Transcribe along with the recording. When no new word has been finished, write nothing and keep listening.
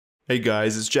Hey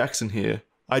guys, it's Jackson here.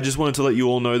 I just wanted to let you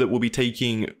all know that we'll be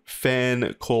taking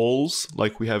fan calls,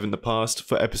 like we have in the past,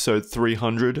 for episode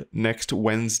 300 next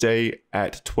Wednesday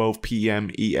at 12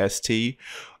 p.m. EST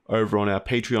over on our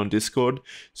Patreon Discord.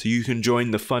 So you can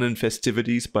join the fun and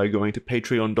festivities by going to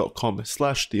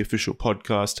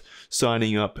patreon.com/theofficialpodcast,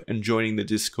 signing up and joining the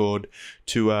Discord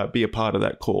to be a part of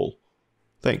that call.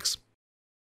 Thanks.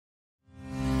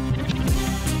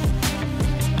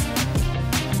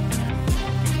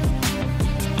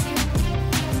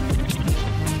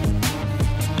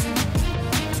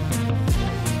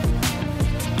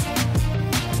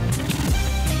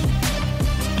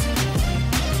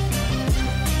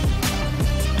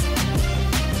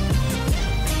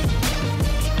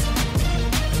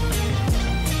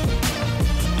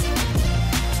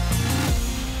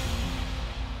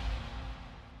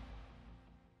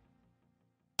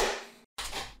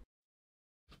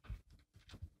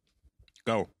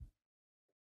 Go.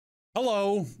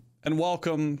 Hello, and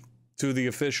welcome to the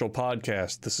official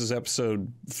podcast. This is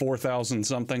episode 4000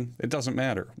 something. It doesn't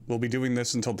matter. We'll be doing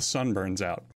this until the sun burns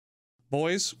out.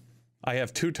 Boys, I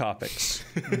have two topics.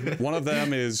 One of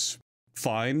them is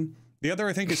fine. The other,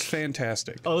 I think, is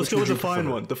fantastic. Oh, let's go with the fine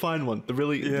one. The fine one. The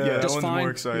really... Yeah, that just one's fine? more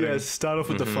exciting. Yeah, start off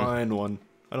with the fine one.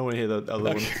 I don't want to hear that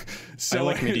other one. So, I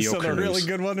like mediocre so the really news.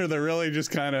 good one, or the really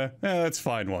just kind of, that's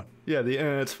fine one. Yeah,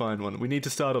 it's fine one. We need to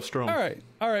start off strong. All right.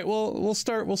 Well, we'll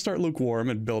start lukewarm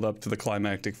and build up to the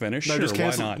climactic finish. No, sure, just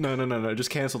cancel. why not? No. Just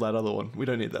cancel that other one. We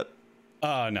don't need that.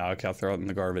 No, okay, I'll throw it in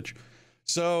the garbage.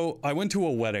 So I went to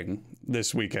a wedding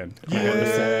this weekend. Yeah,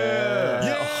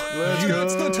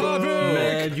 That's the topic.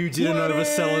 Man, you didn't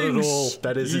oversell it at all.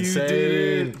 That is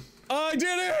insane. I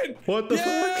did it. What the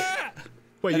fuck?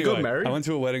 Wait, you got Anyway, married? I went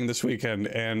to a wedding this weekend,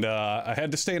 and I had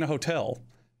to stay in a hotel.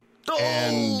 Oh!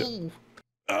 And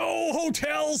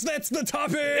hotels! That's the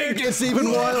topic. It gets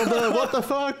even wilder. What the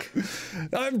fuck?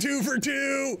 I'm 2 for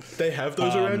 2. They have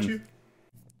those around you?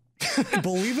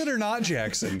 Believe it or not,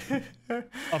 Jackson,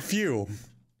 a few.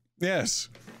 Yes.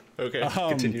 Okay,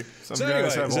 continue. Some So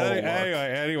guys have all luck.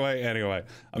 anyway,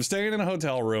 I'm staying in a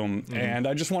hotel room, and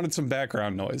I just wanted some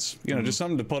background noise. You know, just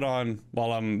something to put on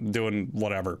while I'm doing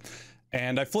whatever.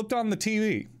 And I flipped on the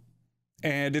TV,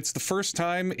 and it's the first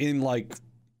time in, like,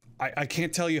 I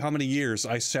can't tell you how many years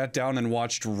I sat down and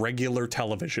watched regular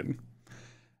television.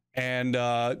 And, you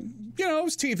know, it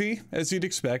was TV, as you'd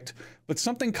expect, but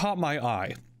something caught my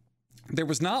eye. There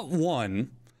was not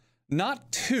one,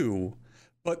 not two,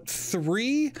 but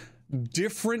 3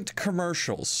 different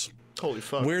commercials Holy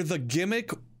fuck. where the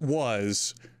gimmick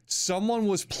was someone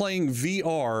was playing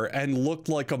VR and looked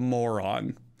like a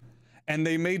moron. And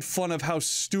they made fun of how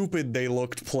stupid they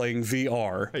looked playing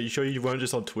VR. Are you sure you weren't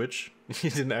just on Twitch? You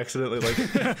didn't accidentally, like,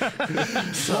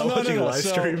 start No, watching no. live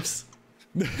streams?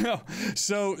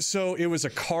 So it was a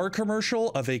car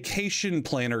commercial, a vacation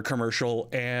planner commercial,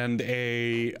 and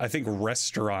I think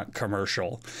restaurant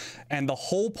commercial. And the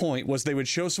whole point was they would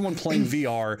show someone playing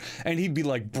VR, and he'd be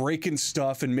like breaking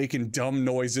stuff and making dumb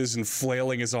noises and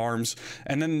flailing his arms.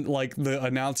 And then like the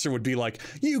announcer would be like,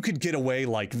 "You could get away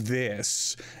like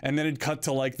this." And then it'd cut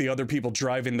to like the other people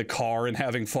driving the car and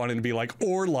having fun and be like,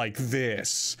 "Or like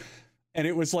this." And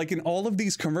it was like in all of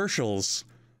these commercials,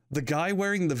 the guy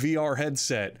wearing the VR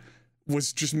headset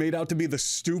was just made out to be the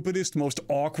stupidest, most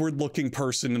awkward-looking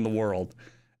person in the world.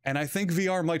 And I think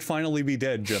VR might finally be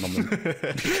dead, gentlemen.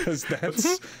 Because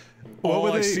that's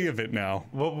all I see of it now.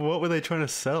 What were they trying to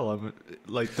sell? I mean,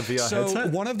 like the VR So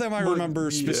headset? one of them I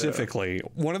remember specifically.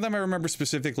 One of them I remember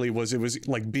specifically was it was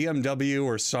like BMW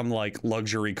or some like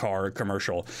luxury car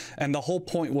commercial, and the whole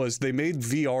point was they made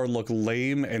VR look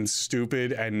lame and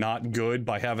stupid and not good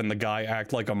by having the guy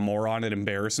act like a moron and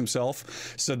embarrass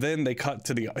himself. So then they cut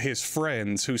to his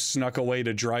friends who snuck away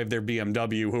to drive their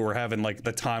BMW, who were having like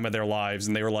the time of their lives,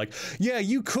 and they were like, "Yeah,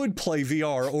 you could play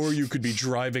VR, or you could be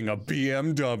driving a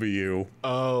BMW."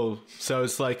 Oh, so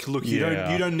it's like, look, you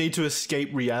don't need to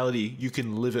escape reality. You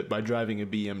can live it by driving a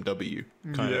BMW.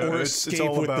 Kind of. Or It's escape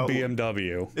all with about- the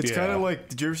BMW. It's kind of like,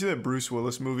 did you ever see that Bruce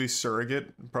Willis movie,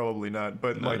 Surrogate? Probably not,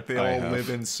 but like they all live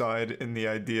inside, and the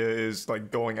idea is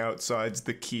like going outside's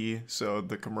the key. So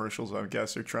the commercials, I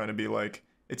guess, are trying to be like,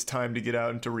 it's time to get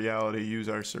out into reality, use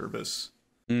our service.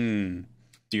 Do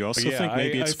you also Yeah, think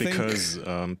maybe I it's think- because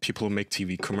people who make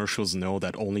TV commercials know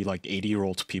that only like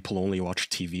 80-year-old people only watch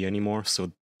TV anymore,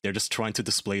 so they're just trying to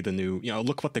display the new, you know,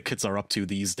 look what the kids are up to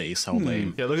these days, how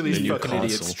they... Yeah, look at these the new fucking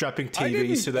idiots console. strapping didn't-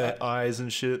 TVs to their eyes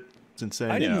and shit. It's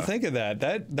insane. I didn't Yeah. think of that.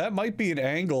 That might be an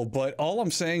angle, but all I'm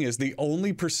saying is the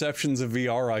only perceptions of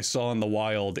VR I saw in the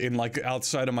wild, in like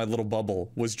outside of my little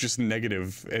bubble, was just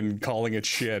negative and calling it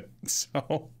shit.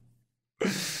 So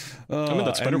I mean,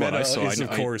 that's better what I saw. Is, of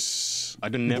course, I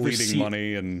didn't never bleeding see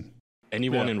money and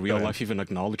anyone in real life even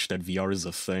acknowledge that VR is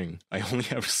a thing. I only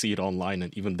ever see it online,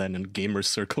 and even then in gamer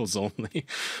circles only.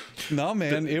 No,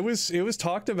 man, it was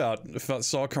talked about.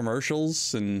 Saw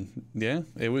commercials, and yeah,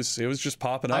 it was just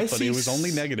popping up, but it was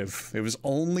only negative. It was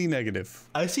only negative.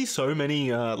 I see so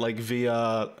many like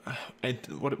VR, and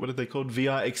what are they called?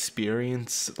 VR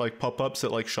experience like pop-ups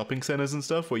at like shopping centers and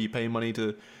stuff, where you pay money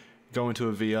to go into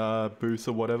a VR booth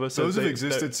or whatever. So those have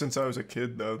existed since I was a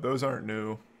kid, though. Those aren't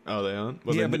new. Oh, they aren't?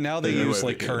 Well, yeah, but now they use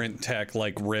like current tech,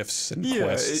 like Rifts and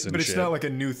Quests and but it's shit. not like a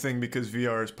new thing because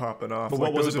VR is popping off. But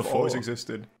like, what was those it have before? always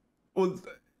existed. Well,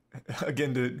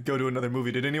 again, to go to another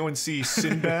movie, did anyone see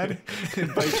Sinbad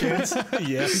by chance?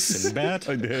 Yes, Sinbad?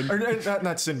 I did. Or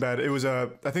not Sinbad. It was I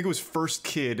think it was First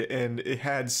Kid, and it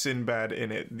had Sinbad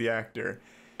in it, the actor.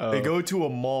 They go to a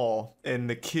mall, and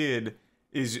the kid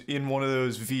is in one of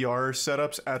those VR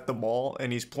setups at the mall,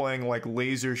 and he's playing like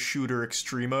Laser Shooter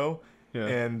Extremo. Yeah.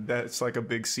 And that's like a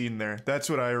big scene there. That's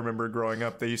what I remember growing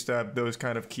up. They used to have those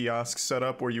kind of kiosks set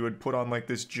up where you would put on like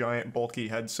this giant bulky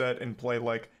headset and play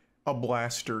like a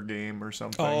blaster game or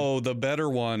something. Oh, the better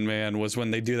one, man, was when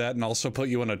they do that and also put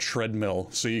you on a treadmill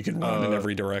so you can run in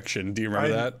every direction. Do you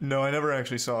remember that? No, I never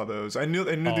actually saw those. I knew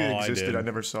they existed. I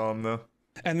never saw them though.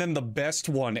 And then the best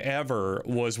one ever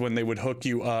was when they would hook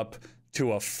you up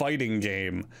to a fighting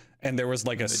game and there was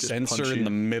like a sensor in the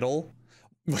middle.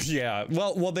 Yeah,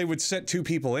 well, they would set two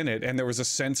people in it, and there was a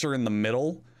sensor in the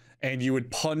middle, and you would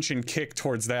punch and kick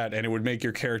towards that, and it would make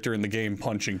your character in the game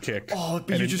punch and kick. Oh,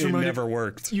 but and it never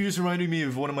worked. You just reminded me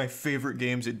of one of my favorite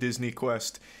games at Disney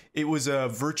Quest. It was a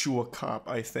Virtua Cop,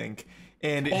 I think,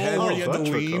 and it had where you had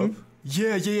to lean.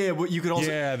 Yeah. But you could also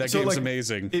that game's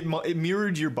amazing. It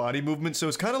mirrored your body movement, so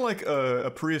it's kind of like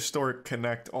a prehistoric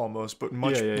Kinect almost, but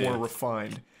much more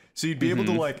refined. So you'd be able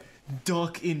to like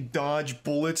duck and dodge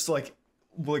bullets like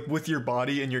with your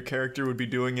body, and your character would be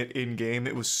doing it in game.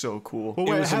 It was so cool. Well,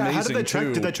 wait, it was amazing how did they track?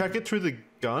 too. Did they track it through the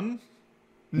gun?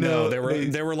 No, there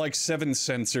were like 7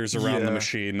 sensors around the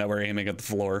machine that were aiming at the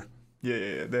floor. Yeah.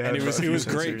 And it was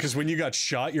great because when you got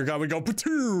shot, your guy would go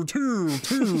two, two,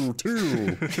 two,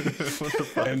 two,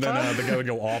 and then the guy would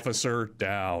go officer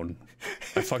down.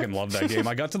 I fucking love that game.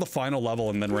 I got to the final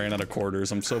level and then ran out of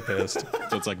quarters. I'm so pissed.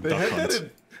 So it's like Duck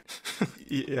Hunt.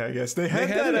 Yeah, I guess they had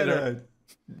that at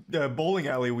a bowling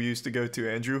alley we used to go to,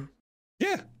 Andrew.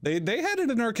 Yeah, they had it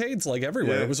in arcades like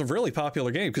everywhere. Yeah. It was a really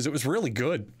popular game because it was really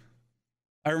good.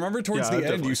 I remember towards the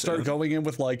end, you start going in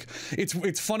with like,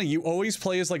 it's funny. You always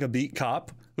play as like a beat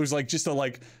cop who's like just a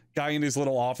like guy in his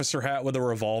little officer hat with a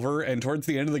revolver. And towards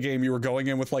the end of the game, you were going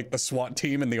in with like the SWAT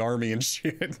team and the army and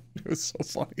shit. It was so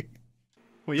funny.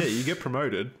 Well, yeah, you get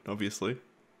promoted, obviously.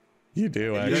 You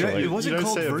do, actually. It wasn't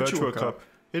called Virtua Cop.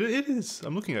 It is.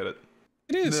 I'm looking at it.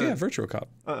 It is, yeah, Virtua Cop.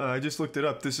 I just looked it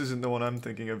up. This isn't the one I'm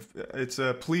thinking of. It's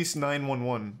Police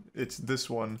 911. It's this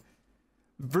one.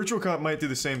 Virtua Cop might do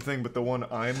the same thing, but the one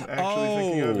I'm actually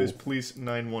thinking of is Police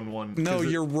 911. No,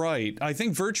 you're right. I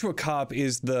think Virtua Cop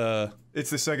is the...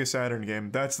 It's the Sega Saturn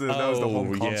game. That was the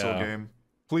home console game.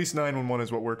 Police 911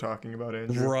 is what we're talking about,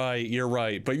 Andrew. Right, you're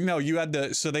right. But no, you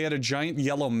had so they had a giant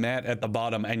yellow mat at the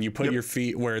bottom, and you put your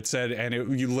feet where it said,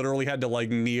 and you literally had to like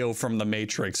Neo from the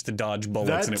Matrix to dodge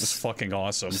bullets, and it was fucking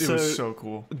awesome. It was so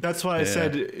cool. That's why I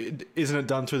said, isn't it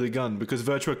done through the gun? Because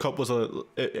Virtua Cop was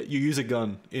you use a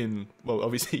gun in, well,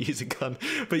 obviously you use a gun,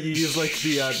 but you use like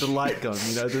the light gun,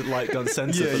 the light gun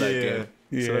sensor for that game.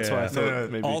 Yeah. So that's why I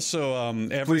thought maybe. Also,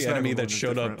 every enemy that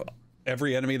showed up.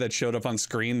 Every enemy that showed up on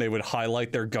screen, they would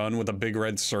highlight their gun with a big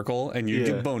red circle, and you'd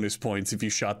get bonus points if you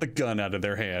shot the gun out of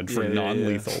their hand for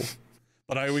non-lethal.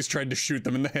 But I always tried to shoot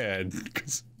them in the head,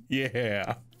 because,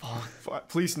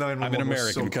 Police 911 I'm an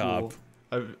American was so cop. Cool.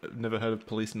 I've never heard of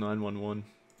Police 911.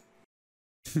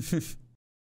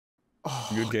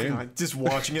 Good game. God, just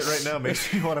watching it right now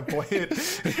makes me want to play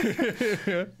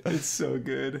it. It's so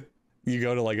good. You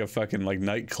go to like a fucking like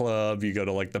nightclub, you go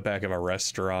to like the back of a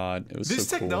restaurant. It was this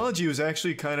so cool. technology was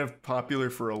actually kind of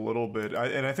popular for a little bit,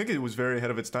 and I think it was very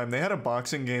ahead of its time. They had a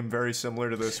boxing game very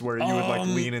similar to this where you would like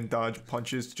lean and dodge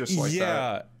punches just like that.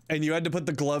 Yeah, and you had to put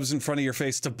the gloves in front of your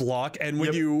face to block. And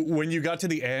when you got to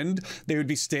the end, they would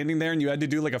be standing there, and you had to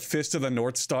do like a Fist of the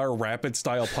North Star rapid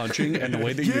style punching. And the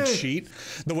way that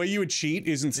you would cheat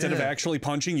is instead of actually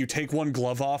punching, you take one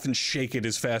glove off and shake it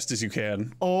as fast as you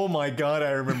can. Oh my god, I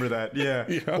remember that. Yeah.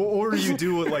 Or you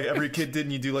do what like every kid did,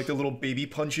 and you do like the little baby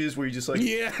punches where you just like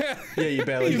you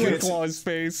barely like claw his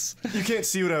face. You can't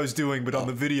see what I was doing, but on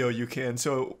the video you can.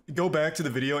 So go back to the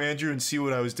video, Andrew, and see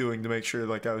what I was doing to make sure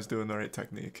like I was doing the right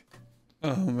technique.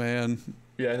 Oh man.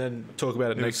 Yeah, and then talk about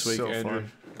it next week, so Andrew.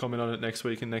 fun. Comment on it next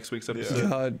week in next week's episode.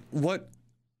 God, what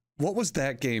What was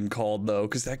that game called though?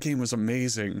 Because that game was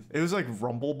amazing. It was like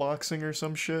Rumble Boxing or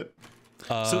some shit.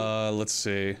 Let's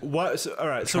see. What? So, all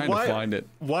right. So Trying to find it.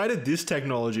 why did this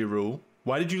technology rule?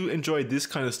 Why did you enjoy this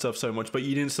kind of stuff so much, but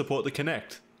you didn't support the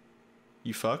Kinect?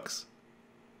 You fucks.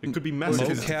 It could be massive.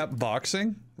 Mocap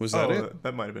boxing? Was that it?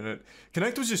 That might have been it.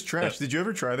 Kinect was just trash. Did you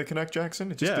ever try the Kinect,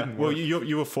 Jackson? It just didn't well, work.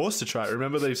 you were forced to try it.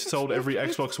 Remember, they sold every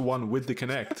Xbox One with the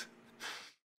Kinect.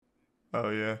 Oh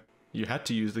yeah. You had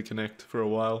to use the Kinect for a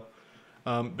while.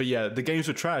 But yeah, the games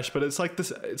were trash. But it's like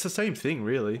this. It's the same thing,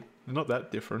 really. They're not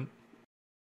that different.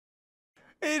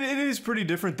 It is pretty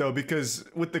different though, because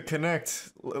with the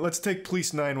Kinect, let's take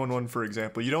Police 911 for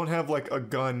example. You don't have like a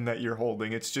gun that you're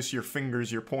holding. It's just your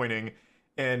fingers you're pointing,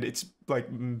 and it's like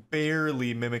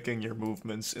barely mimicking your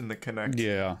movements in the Kinect.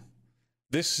 Yeah.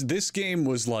 This game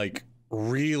was like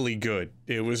really good.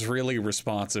 It was really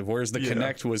responsive, whereas the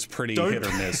Kinect was pretty hit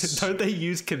or miss. Don't they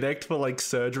use Kinect for like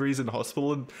surgeries in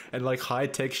hospital and like high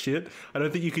tech shit? I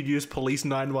don't think you could use Police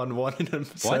 911 in a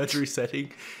surgery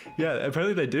setting. Yeah,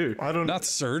 apparently they do. Not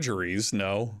surgeries,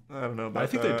 no. I don't know about I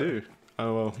think that. they do.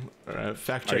 Oh well, all right.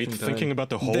 Fact Are you checking. thinking about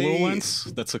the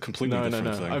HoloLens? That's a completely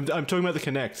different thing. I'm talking about the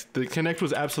Kinect. The Kinect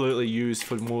was absolutely used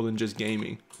for more than just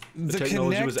gaming. The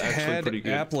technology was actually pretty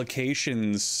good.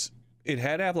 Applications. It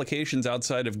had applications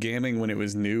outside of gaming when it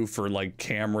was new for like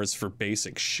cameras for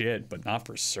basic shit, but not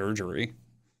for surgery.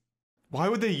 Why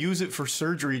would they use it for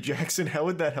surgery, Jackson? How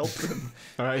would that help them?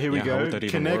 All right, here we How go. would that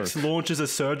even Kinect work? launches a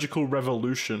surgical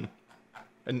revolution.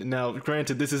 And now,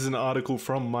 granted, this is an article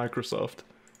from Microsoft,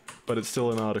 but it's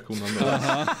still an article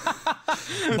nonetheless.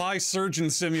 Buy Surgeon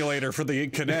Simulator for the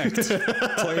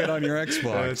Kinect. Play it on your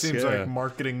Xbox. It seems like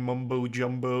marketing mumbo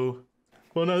jumbo.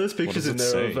 Well, no, there's pictures in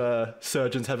does there it of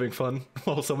surgeons having fun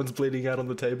while someone's bleeding out on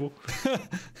the table.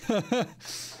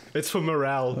 It's for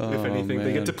morale, if anything.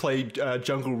 They get to play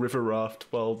Jungle River Raft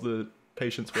while the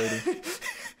patient's waiting.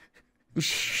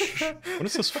 What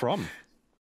is this from?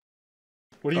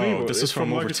 What do you mean? This is It's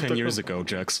from over Microsoft 10 years .com. ago,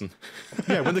 Jackson.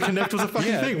 Yeah, when the Kinect was a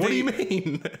fucking thing. What do you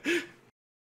mean?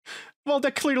 Well,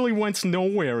 that clearly went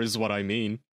nowhere, is what I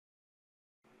mean.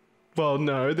 Well,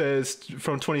 no, there's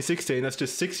from 2016, that's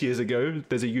just 6 years ago.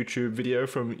 There's a YouTube video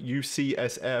from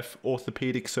UCSF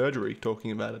Orthopedic Surgery talking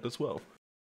about it as well.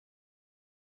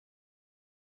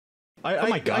 Oh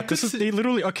my god, they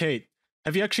literally, okay,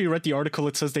 have you actually read the article?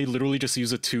 It says they literally just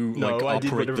use it to like I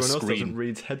did what operate the everyone else does and screen.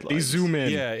 reads headlines. They zoom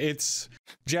in. Yeah, it's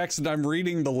Jackson. I'm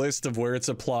reading the list of where it's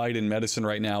applied in medicine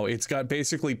right now. It's got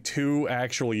basically two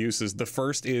actual uses. The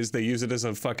first is they use it as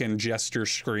a fucking gesture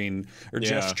screen or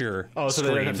gesture. Oh, so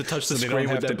they don't have to touch the so they screen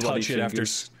don't with have their to bloody touch it after.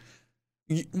 fingers.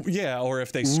 Yeah, or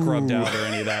if they scrubbed out or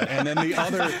any of that. And then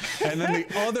the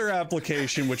other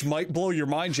application, which might blow your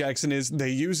mind, Jackson, is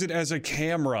they use it as a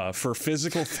camera for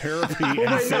physical therapy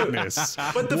and fitness.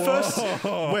 But the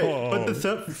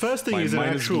first thing My is an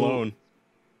mind is actual. blown.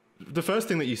 The first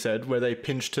thing that you said, where they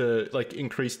pinch to like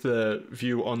increase the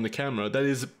view on the camera, that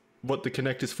is what the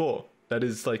Kinect is for. That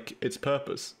is like its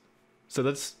purpose. So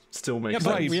that's still makes sense.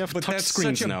 But we have but touch that's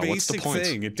screens such a now. What's the basic point?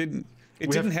 thing. It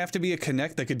didn't have to be a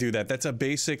Kinect that could do that. That's a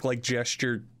basic like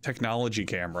gesture technology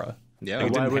camera. Yeah,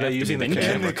 Why were they using the camera?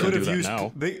 camera? They could have do that used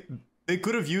now. they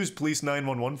could have used Police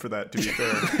 911 for that. To be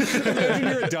fair, Imagine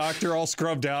you're a doctor all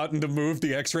scrubbed out, and to move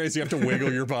the X-rays, you have to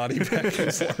wiggle your body back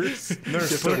and forth.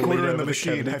 nurse, put a quarter in the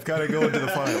machine. I've got to go into the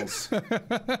files.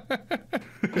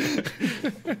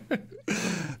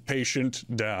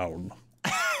 Patient down.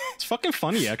 It's fucking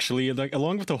funny, actually. Like,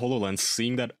 along with the HoloLens,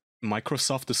 seeing that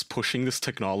Microsoft is pushing this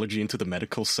technology into the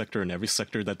medical sector and every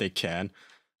sector that they can.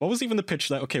 What was even the pitch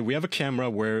that, okay, we have a camera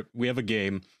where we have a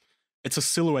game. It's a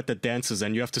silhouette that dances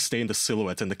and you have to stay in the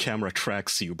silhouette and the camera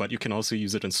tracks you, but you can also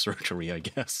use it in surgery, I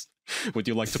guess. Would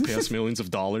you like to pay us millions of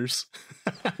dollars?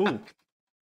 Ooh.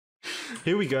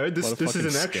 Here we go. This is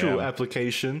an actual scam.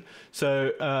 application.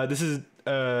 So this is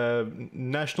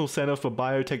National Center for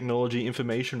Biotechnology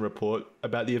Information Report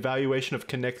about the evaluation of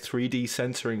Kinect 3D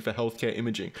sensoring for healthcare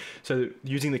imaging. So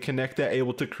using the Kinect, they're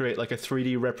able to create like a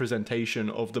 3D representation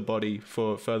of the body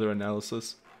for further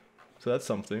analysis. So that's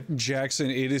something. Jackson,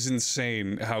 it is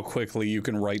insane how quickly you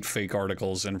can write fake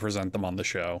articles and present them on the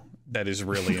show. That is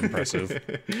really impressive.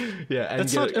 Yeah, and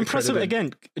That's get not impressive. accredited.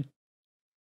 Again,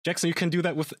 Jackson, you can do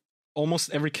that with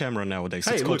almost every camera nowadays.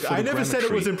 Hey, It's called look, I never said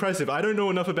it was photogrammetry. impressive. I don't know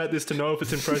enough about this to know if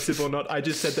it's impressive or not. I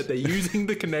just said that they're using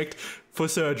the Kinect for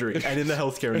surgery and in the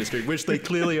healthcare industry, which they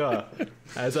clearly are,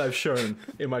 as I've shown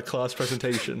in my class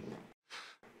presentation.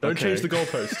 Don't Okay. change the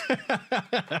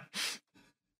goalpost.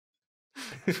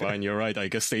 Fine, you're right. I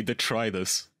guess they did try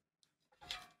this.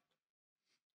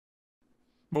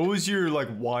 What was your like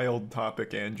wild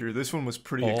topic, Andrew? This one was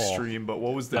pretty extreme, but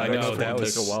what was the I next know one? that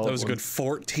was a a good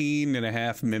 14 and a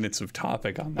half minutes of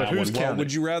topic on that who's one. Well, counting?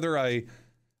 would you rather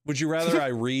I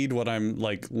read what I'm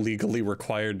like legally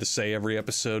required to say every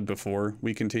episode before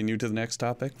we continue to the next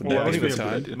topic? Would Well, that be it the must be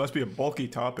time? it must be a bulky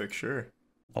topic, sure.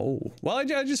 Oh, well, I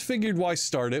just figured why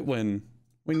start it when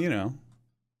you know,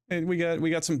 and we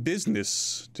got some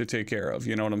business to take care of.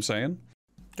 You know what I'm saying?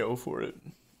 Go for it.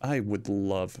 I would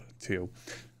love to.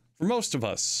 For most of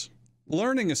us,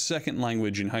 learning a second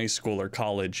language in high school or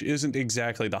college isn't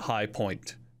exactly the high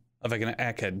point of like an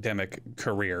academic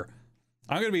career.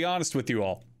 I'm going to be honest with you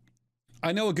all.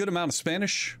 I know a good amount of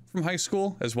Spanish from high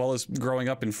school, as well as growing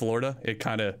up in Florida. It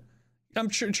kind of, I'm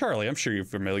sure, Charlie, I'm sure you're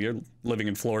familiar. Living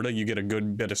in Florida, you get a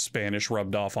good bit of Spanish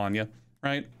rubbed off on you,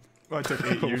 right? Well, I took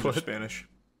 8 years of Spanish.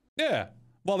 Yeah.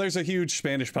 Well, there's a huge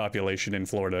Spanish population in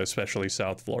Florida, especially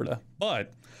South Florida.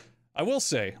 But I will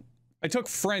say, I took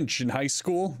French in high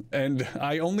school, and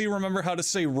I only remember how to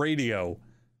say radio.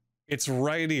 It's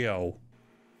radio.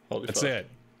 Holy That's fuck. it.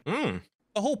 Mm.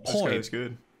 The whole This point. guy's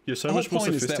good. You're so The whole much more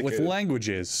point is that with sophisticated.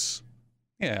 languages,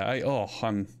 yeah,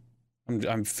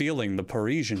 I'm feeling the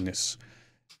Parisianness.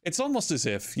 It's almost as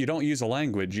if you don't use a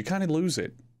language, you kind of lose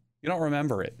it. You don't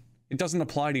remember it. It doesn't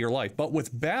apply to your life. But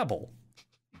with Babbel,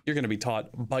 you're going to be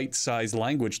taught bite-sized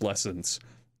language lessons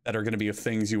that are going to be of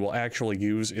things you will actually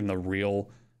use in the real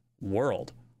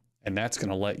world. And that's going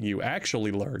to let you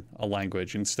actually learn a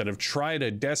language instead of try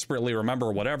to desperately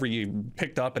remember whatever you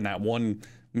picked up in that one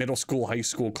middle school, high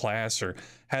school class, or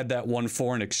had that one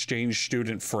foreign exchange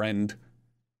student friend.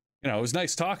 You know, it was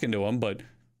nice talking to him, but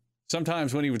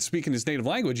sometimes when he would speak in his native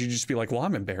language, you'd just be like, well,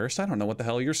 I'm embarrassed. I don't know what the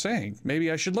hell you're saying. Maybe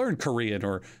I should learn Korean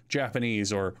or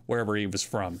Japanese or wherever he was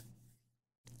from.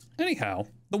 Anyhow,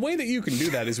 the way that you can do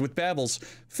that is with Babbel's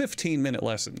 15-minute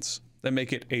lessons that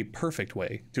make it a perfect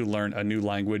way to learn a new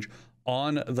language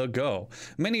on the go.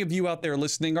 Many of you out there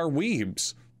listening are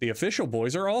weebs. The official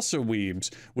boys are also weebs.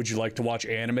 Would you like to watch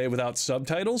anime without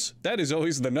subtitles? That is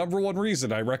always the #1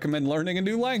 reason I recommend learning a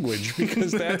new language,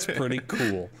 because that's pretty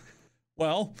cool.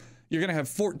 Well, you're going to have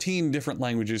 14 different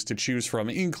languages to choose from,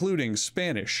 including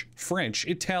Spanish, French,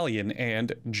 Italian,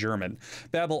 and German.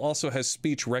 Babbel also has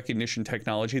speech recognition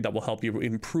technology that will help you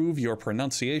improve your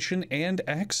pronunciation and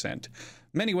accent.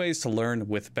 Many ways to learn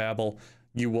with Babbel.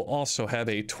 You will also have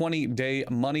a 20-day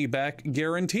money-back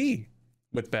guarantee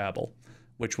with Babbel,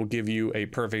 which will give you a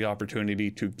perfect opportunity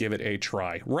to give it a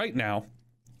try. Right now,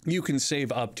 you can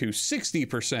save up to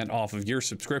 60% off of your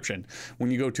subscription when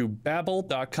you go to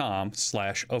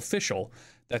babbel.com/official.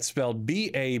 That's spelled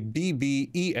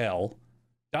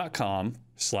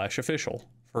BABBEL.com/official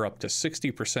for up to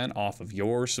 60% off of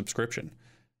your subscription.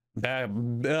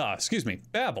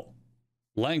 Babbel.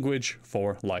 Language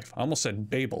for life. I almost said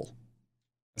Babel.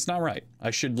 That's not right. I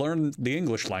should learn the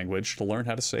English language to learn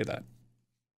how to say that.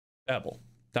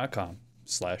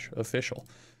 Babbel.com/official.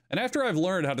 And after I've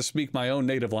learned how to speak my own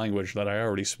native language that I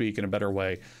already speak in a better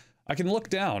way, I can look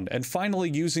down and finally,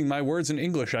 using my words in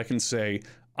English, I can say,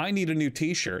 I need a new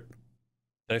t-shirt.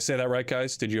 Did I say that right,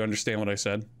 guys? Did you understand what I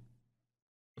said?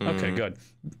 Okay, good.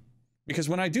 Because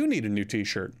when I do need a new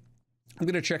t-shirt, I'm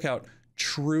going to check out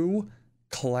True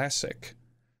Classic.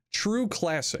 True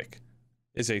Classic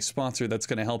is a sponsor that's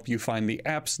going to help you find the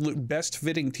absolute best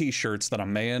fitting t-shirts that a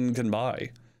man can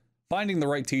buy. Finding the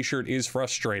right t-shirt is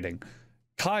frustrating.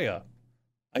 Kaya,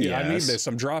 I need this.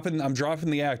 I'm dropping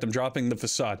the act. I'm dropping the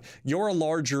facade. You're a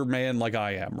larger man like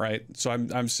I am, right? So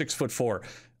I'm 6'4".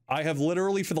 I have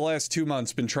literally for the last 2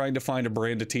 months been trying to find a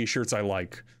brand of t-shirts I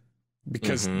like,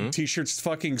 because t-shirts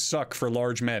fucking suck for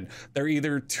large men. They're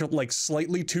either like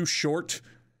slightly too short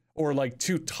or like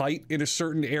too tight in a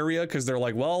certain area, because they're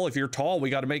like, well, if you're tall,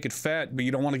 we got to make it fat, but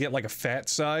you don't want to get like a fat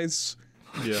size.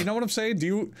 Yeah. You know what I'm saying? Do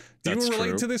you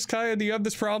relate to this, Kaya? Do you have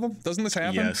this problem? Doesn't this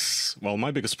happen? Yes. Well, my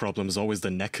biggest problem is always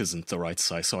the neck isn't the right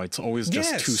size, so it's always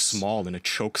just too small and it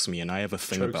chokes me, and I have a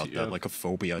thing about that, like a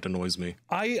phobia. It annoys me.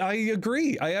 I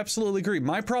agree. I absolutely agree.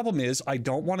 My problem is I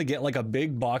don't want to get like a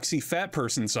big, boxy, fat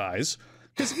person size.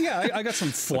 Because, yeah, I got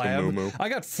some flab. Like I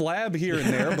got flab here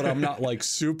and there, but I'm not like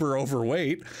super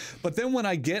overweight. But then when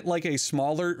I get like a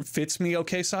smaller, fits me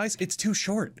okay size, it's too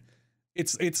short.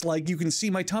 It's like you can see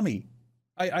my tummy.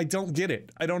 I don't get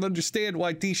it. I don't understand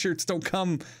why t-shirts don't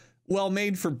come well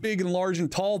made for big and large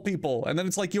and tall people. And then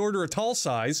it's like you order a tall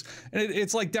size and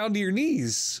it's like down to your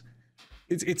knees.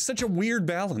 It's such a weird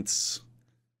balance.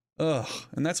 Ugh.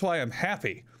 And that's why I'm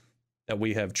happy that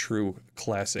we have True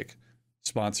Classic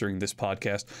sponsoring this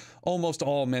podcast. Almost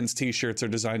all men's t-shirts are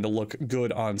designed to look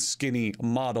good on skinny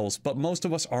models, but most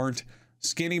of us aren't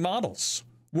skinny models.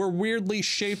 We're weirdly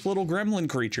shaped little gremlin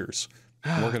creatures.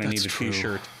 We're gonna need a true.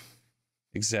 t-shirt.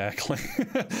 Exactly.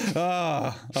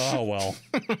 Oh well.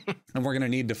 And we're gonna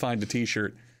need to find a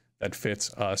t-shirt that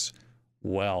fits us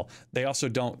well. They also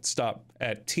don't stop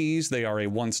at tees. They are a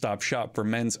one-stop shop for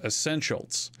men's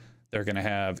essentials. They're gonna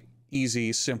have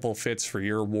easy, simple fits for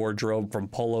your wardrobe, from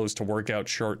polos to workout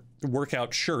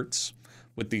shirts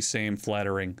with the same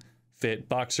flattering fit,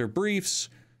 boxer briefs,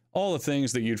 all the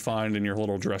things that you'd find in your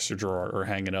little dresser drawer or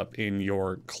hanging up in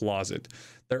your closet.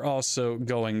 They're also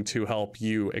going to help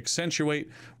you accentuate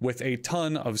with a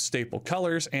ton of staple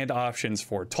colors and options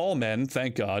for tall men,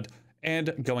 thank God,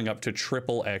 and going up to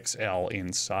triple XL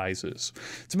in sizes.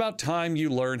 It's about time you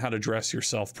learn how to dress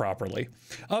yourself properly.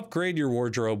 Upgrade your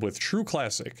wardrobe with True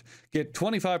Classic. Get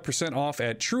 25% off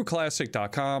at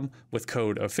trueclassic.com with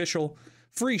code OFFICIAL.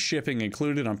 Free shipping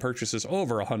included on purchases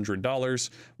over $100,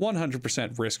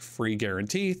 100% risk-free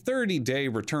guarantee, 30-day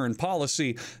return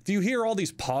policy. Do you hear all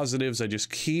these positives I just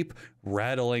keep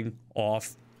rattling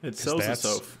off? It sells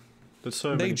itself. There's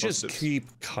so many They just positives.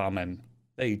 keep coming.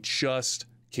 They just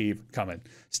keep coming.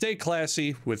 Stay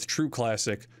classy with True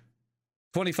Classic.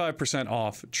 25%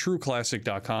 off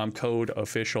trueclassic.com, code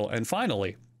OFFICIAL. And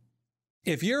finally,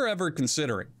 if you're ever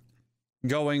considering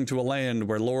going to a land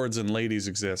where lords and ladies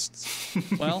exist,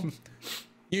 well,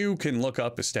 you can look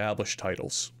up Established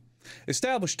Titles.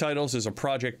 Established Titles is a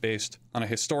project based on a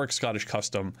historic Scottish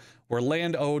custom where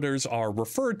landowners are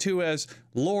referred to as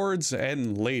lords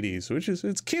and ladies, which is,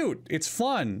 it's cute, it's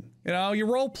fun. You know, you're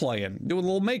role playing, doing a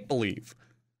little make believe.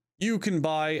 You can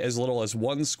buy as little as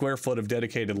 1 square foot of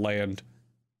dedicated land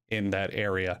in that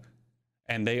area,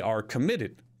 and they are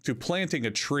committed to planting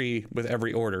a tree with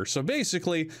every order. So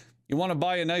basically, you want to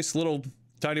buy a nice little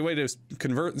tiny way to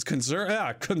conserve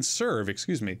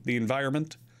the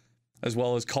environment, as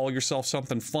well as call yourself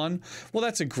something fun. Well,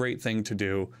 that's a great thing to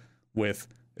do with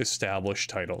Established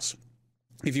Titles.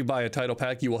 If you buy a title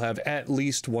pack, you will have at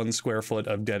least 1 square foot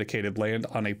of dedicated land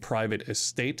on a private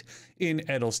estate in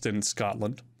Edelston,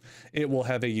 Scotland. It will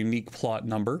have a unique plot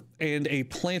number and a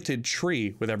planted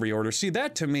tree with every order. See,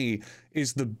 that to me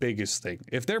is the biggest thing.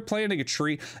 If they're planting a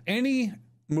tree, any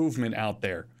movement out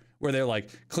there where they're like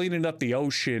cleaning up the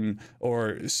ocean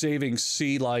or saving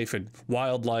sea life and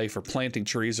wildlife or planting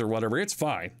trees or whatever, it's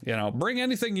fine. You know, bring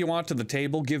anything you want to the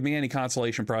table. Give me any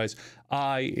consolation prize.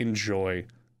 I enjoy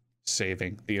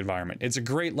saving the environment. It's a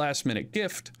great last minute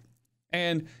gift.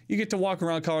 And you get to walk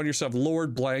around calling yourself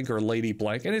Lord Blank or Lady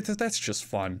Blank, and that's just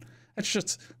fun. That's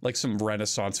just like some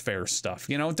Renaissance Fair stuff.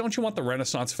 You know, don't you want the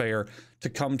Renaissance Fair to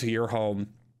come to your home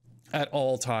at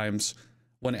all times,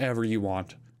 whenever you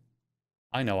want?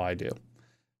 I know I do.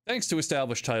 Thanks to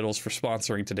Established Titles for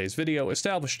sponsoring today's video.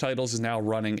 Established Titles is now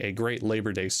running a great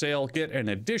Labor Day sale. Get an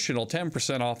additional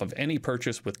 10% off of any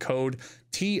purchase with code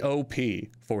TOP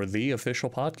for the official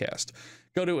podcast.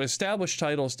 Go to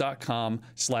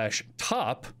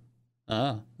establishedtitles.com/top.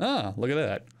 Look at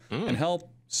that. And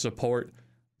help support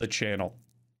the channel.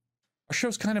 Our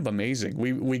show's kind of amazing.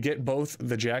 We get both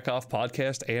the Jack Off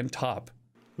podcast and Top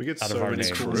We get out so of our many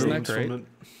name. cool Isn't that rooms great? from it.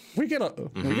 We get a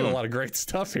lot of great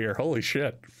stuff here. Holy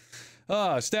shit.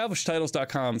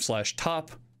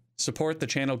 Establishedtitles.com/top. Support the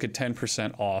channel, get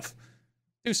 10% off.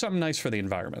 Do something nice for the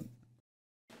environment.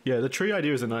 Yeah, the tree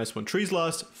idea is a nice one. Trees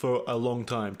last for a long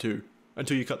time too,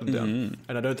 until you cut them down.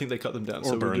 And I don't think they cut them down, Or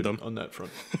so burn we're them. good on that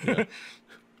front. Yeah.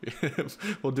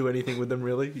 We'll do anything with them,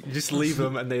 really. You just leave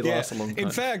them and they last a long time. In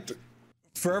fact,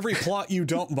 for every plot you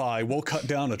don't buy, we'll cut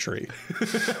down a tree.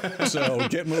 So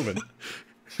get moving.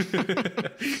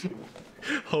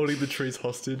 Holding the trees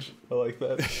hostage. I like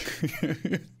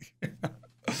that.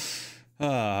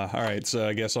 All right, so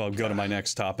I guess I'll go to my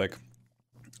next topic.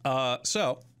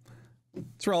 So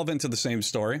it's relevant to the same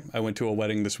story. I went to a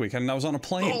wedding this weekend and I was on a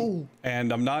plane.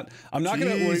 And I'm not gonna.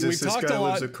 We Jesus, this talked guy a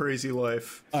lot. lives a crazy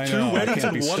life. I know, 2 I weddings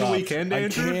can't in be one stopped. weekend, I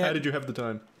Andrew? can't- How did you have the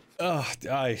time? Oh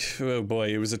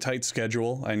boy, it was a tight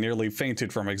schedule. I nearly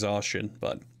fainted from exhaustion.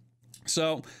 But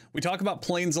so we talk about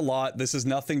planes a lot. This has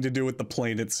nothing to do with the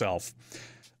plane itself.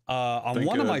 On Thank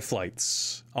one of God. my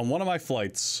flights,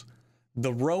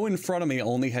 the row in front of me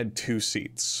only had 2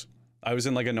 seats. I was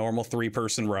in like a normal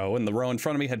 3-person row, and the row in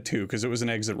front of me had 2 because it was an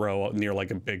exit row near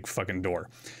like a big fucking door.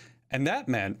 And that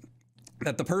meant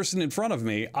that the person in front of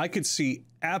me, I could see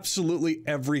absolutely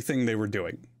everything they were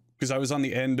doing because I was on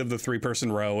the end of the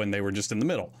 3-person row and they were just in the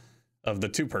middle of the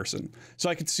 2-person. So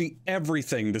I could see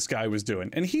everything this guy was doing.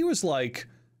 And he was like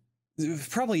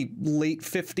probably late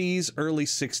 50s, early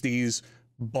 60s,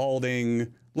 balding, a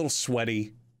little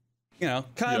sweaty. You know,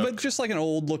 kind of, but just like an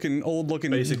old looking,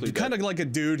 Basically kind of like a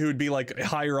dude who would be like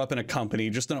higher up in a company,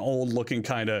 just an old looking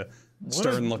kind of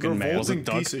stern looking man. Revolting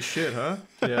piece of shit, huh?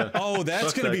 Yeah. Oh,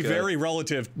 that's Fuck going to be that guy. very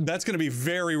relative. That's going to be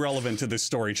very relevant to this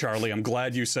story, Charlie. I'm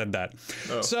glad you said that.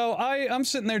 Oh. So I'm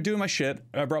sitting there doing my shit.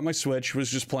 I brought my Switch, was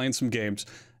just playing some games,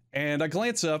 and I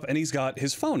glance up, and he's got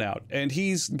his phone out, and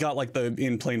he's got like the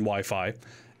in-plane Wi-Fi.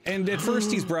 And at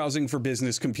first he's browsing for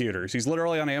business computers. He's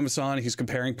literally on Amazon. He's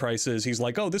comparing prices. He's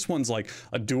like, oh, this one's like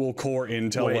a dual core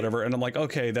Intel, whatever. And I'm like,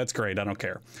 okay, that's great. I don't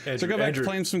care. So I go back to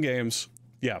playing some games.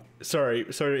 Yeah. Sorry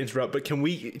to interrupt, but can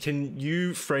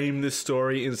you frame this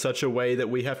story in such a way that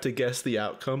we have to guess the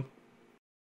outcome?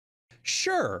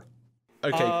 Sure.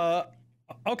 Okay.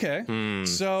 Okay.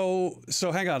 So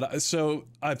hang on. So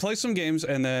I play some games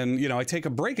and then, you know, I take a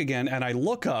break again and I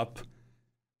look up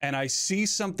and I see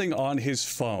something on his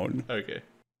phone. Okay.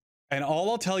 And all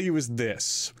I'll tell you is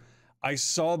this. I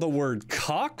saw the word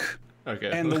cock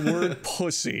and the word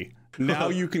pussy. Now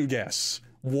you can guess.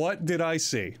 What did I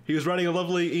see? He was writing a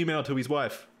lovely email to his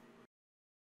wife.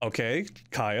 Okay,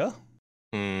 Kaya.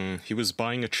 He was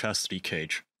buying a chastity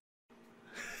cage.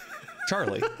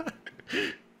 Charlie.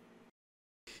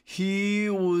 He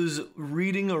was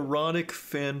reading erotic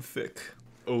fanfic.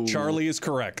 Oh. Charlie is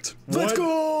correct. Let's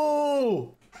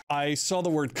go! I saw the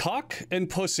word cock and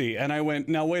pussy, and I went,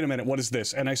 now wait a minute, what is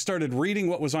this? And I started reading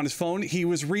what was on his phone. He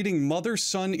was reading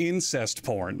mother-son incest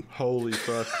porn. Holy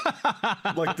fuck.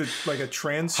 like a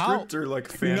transcript or like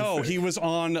fanfic? No, he was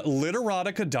on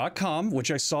literotica.com, which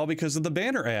I saw because of the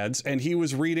banner ads, and he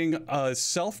was reading a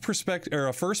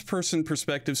first-person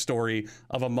perspective story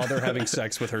of a mother having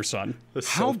sex with her son.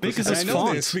 How big is And his I know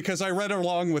font? this because I read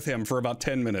along with him for about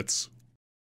 10 minutes.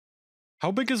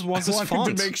 How big was I his wanted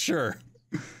font? to make sure.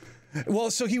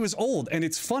 Well, so he was old, and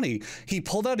it's funny. He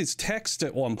pulled out his text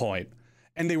at one point,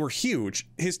 and they were huge.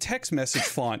 His text message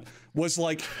font was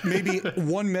like maybe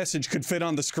one message could fit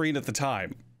on the screen at the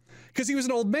time. Because he was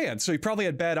an old man, so he probably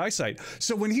had bad eyesight.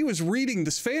 So when he was reading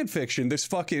this fan fiction, this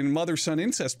fucking mother-son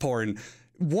incest porn,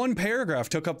 one paragraph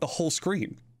took up the whole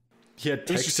screen. He had It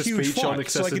was text to just huge speech on font,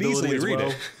 so I could accessibility easily as read well.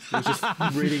 it. He was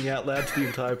just reading out loud to the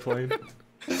entire plane.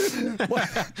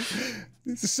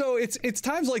 So it's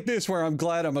times like this where I'm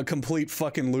glad I'm a complete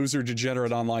fucking loser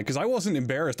degenerate online, because I wasn't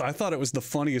embarrassed. I thought it was the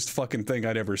funniest fucking thing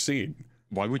I'd ever seen.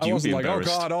 Why would I you be wasn't like, oh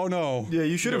embarrassed? god, oh no. Yeah,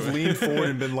 you should have leaned forward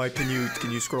and been like, can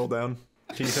you scroll down?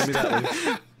 Can you tell me that link?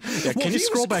 Yeah, Well, can he you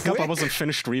scroll was back up? I quick. wasn't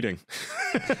finished reading.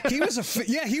 He was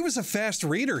he was a fast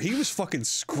reader. He was fucking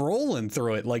scrolling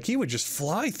through it. Like, he would just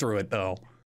fly through it, though.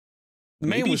 The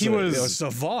man Maybe was he was- a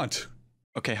savant.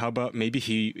 Okay, how about maybe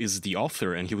he is the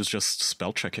author and he was just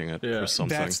spell checking it Yeah. or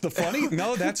something? That's the funny.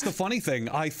 No, that's the funny thing.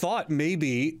 I thought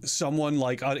maybe someone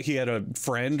like he had a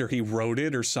friend or he wrote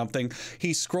it or something.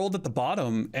 He scrolled at the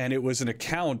bottom and it was an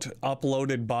account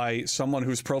uploaded by someone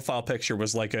whose profile picture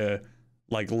was like a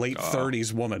late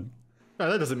 30s woman. No,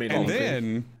 that doesn't mean And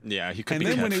anything. then Yeah, he could and be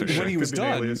then when catfishing. he was Could be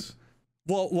an done, alias.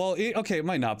 okay, it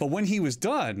might not. But when he was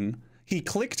done, he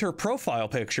clicked her profile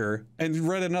picture and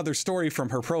read another story from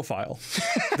her profile.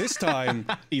 This time,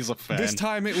 He's a fan. This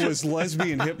time it was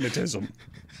lesbian hypnotism.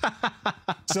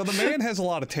 So the man has a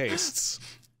lot of tastes.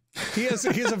 He has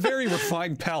a very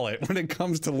refined palate when it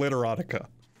comes to literotica.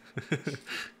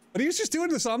 But he was just doing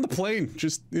this on the plane,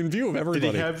 just in view of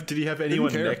everybody. Did he have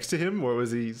anyone care. next to him, or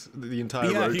was he the entire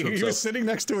Yeah, road to he himself? was sitting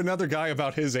next to another guy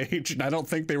about his age, and I don't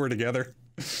think they were together.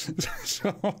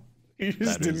 So he just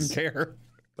That didn't is- care.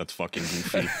 That's fucking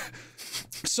goofy.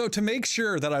 So to make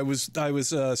sure that I was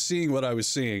seeing what I was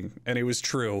seeing, and it was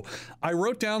true, I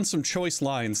wrote down some choice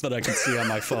lines that I could see on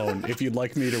my phone. If you'd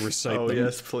like me to recite Oh them.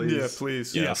 yes, please. Yeah,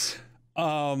 please. Yes.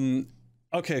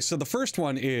 Okay, so the first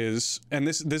one is, and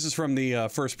this is from the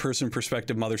first-person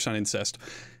perspective, mother-son incest.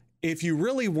 If you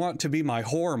really want to be my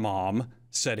whore mom,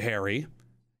 said Harry.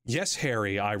 Yes,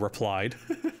 Harry, I replied.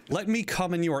 Let me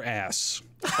come in your ass.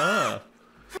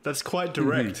 That's quite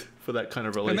direct for that kind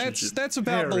of And relationship. that's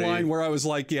about the Harry. line where I was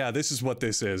like, yeah, this is what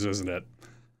this is, isn't it?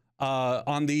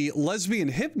 On the lesbian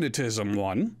hypnotism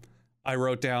one, I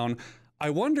wrote down, I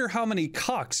wonder how many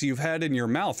cocks you've had in your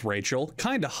mouth, Rachel.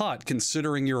 Kinda hot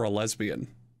considering you're a lesbian.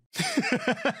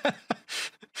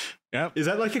 Yep. Is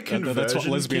that like a conversion? That's what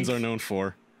lesbians kink? are known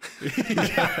for.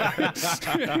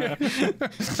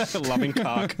 Loving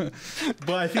cock.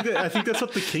 But I think that's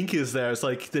what the kink is. There, it's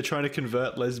like they're trying to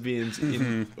convert lesbians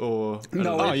in, or I don't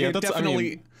No, know. Oh, yeah, it that's- I definitely...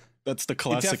 mean, That's the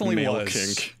classic definitely male was.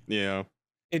 kink. Yeah.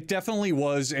 It definitely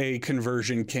was a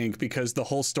conversion kink because the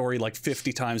whole story like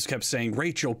 50 times kept saying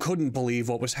Rachel couldn't believe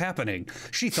what was happening.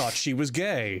 She thought she was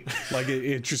gay. Like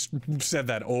it just said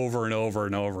that over and over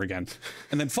and over again.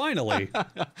 And then finally,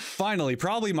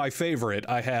 probably my favorite,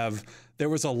 there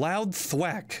was a loud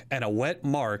thwack and a wet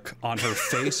mark on her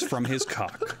face from his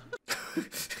cock.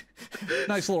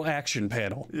 Nice little action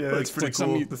panel. Yeah, that's pretty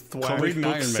cool. The comic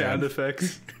book sound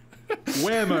effects.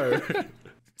 Whammo.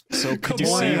 So could you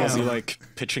see was he like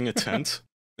pitching a tent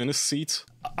in his seat?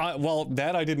 Well,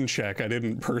 that I didn't check. I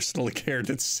didn't personally care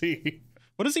to see.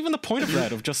 What is even the point of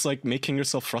that? Of just like making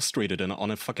yourself frustrated on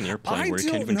a fucking airplane where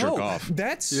you can't even jerk off?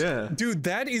 Dude,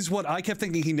 that is what I kept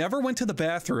thinking. He never went to the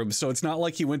bathroom, so it's not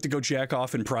like he went to go jack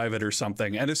off in private or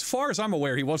something. And as far as I'm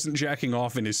aware, he wasn't jacking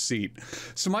off in his seat.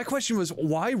 So my question was,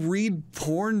 why read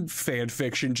porn fan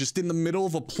fiction just in the middle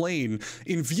of a plane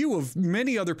in view of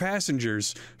many other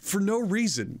passengers for no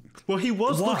reason? Well, he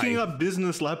was looking up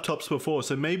business laptops before,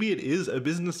 so maybe it is a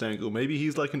business angle. Maybe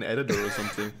he's like an editor or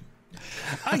something.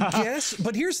 I guess,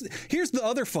 but here's the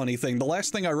other funny thing. The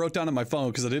last thing I wrote down on my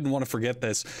phone, because I didn't want to forget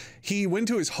this, he went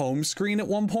to his home screen at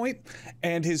one point,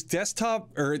 and his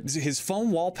desktop or his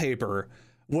phone wallpaper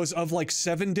was of like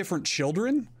 7 different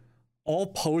children, all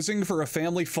posing for a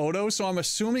family photo. So I'm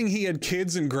assuming he had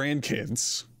kids and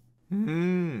grandkids.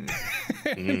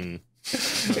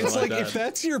 It's like if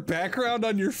that's your background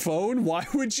on your phone, why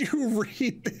would you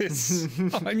read this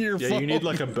on your phone? Yeah, you need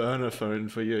like a burner phone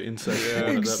for your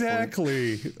Instagram.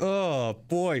 Exactly. Oh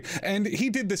boy. And he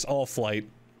did this all flight.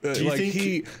 Like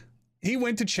he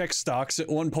went to check stocks at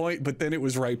one point, but then it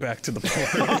was right back to the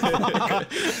porn.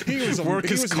 He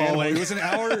was calling. It was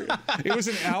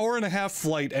an hour and a half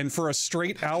flight, and for a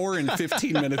straight hour and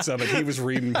 15 minutes of it, he was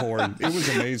reading porn. It was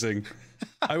amazing.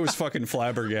 I was fucking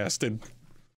flabbergasted.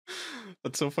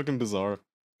 That's so fucking bizarre.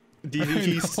 Do you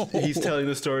think he's telling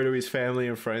the story to his family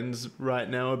and friends right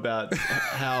now about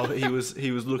how he was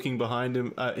looking behind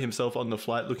himself on the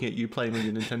flight, looking at you playing on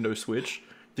your Nintendo Switch,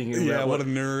 thinking, yeah, what a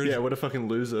nerd. Yeah, what a fucking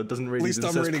loser. Doesn't read. At least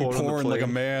I'm reading porn like a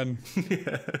man.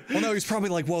 Yeah. Well, no, he's probably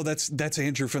like, whoa, that's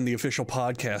Andrew from the official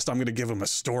podcast. I'm gonna give him a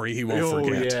story he won't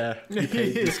forget. Yeah, you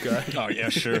hate this guy. Oh yeah,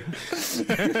 sure.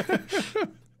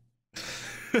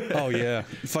 Oh yeah,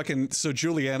 fucking. So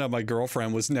Juliana, my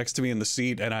girlfriend, was next to me in the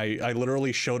seat, and I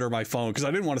literally showed her my phone because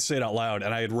I didn't want to say it out loud,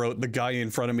 and I had wrote, the guy in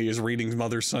front of me is reading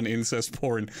mother-son incest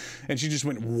porn, and she just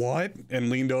went, what? And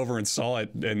leaned over and saw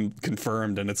it and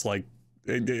confirmed, and it's like,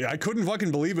 I couldn't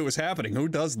fucking believe it was happening. Who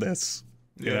does this?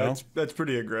 You know? That's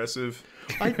pretty aggressive.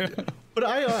 But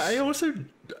I also,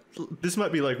 this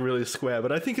might be like really square,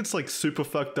 but I think it's like super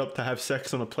fucked up to have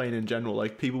sex on a plane in general.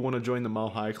 Like people want to join the Mile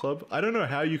High Club. I don't know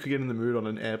how you could get in the mood on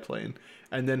an airplane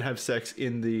and then have sex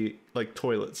in the like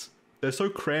toilets. They're so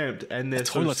cramped and the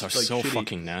toilets are so shitty.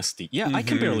 Fucking nasty. Yeah, I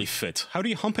can barely fit. How do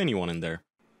you hump anyone in there?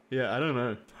 Yeah, I don't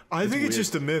know. I think it's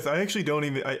just a myth. I actually don't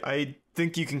even. I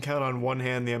think you can count on one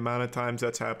hand the amount of times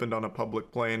that's happened on a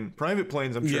public plane. Private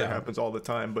planes, I'm sure it happens all the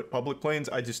time, but public planes,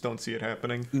 I just don't see it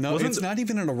happening. No, it's not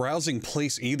even an arousing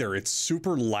place either. It's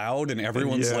super loud and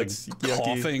everyone's like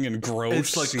coughing and gross.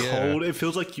 It's like cold. It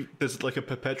feels like there's like a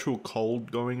perpetual cold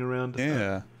going around.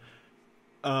 Yeah.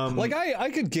 Like I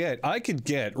could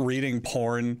get reading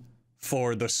porn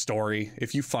for the story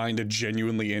if you find a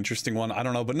genuinely interesting one. I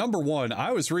don't know, but number one,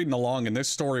 I was reading along and this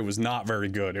story was not very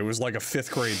good. It was like a 5th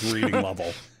grade reading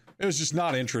level. It was just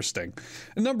not interesting.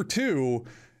 And number two,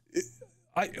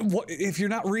 if you're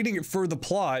not reading it for the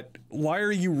plot, why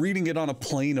are you reading it on a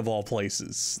plane of all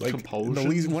places? Like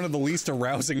one of the least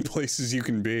arousing places you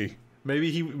can be.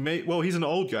 Maybe he's an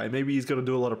old guy. Maybe he's got to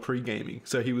do a lot of pre-gaming.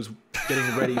 So he was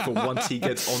getting ready for once he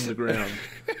gets on the ground.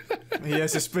 He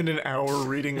has to spend an hour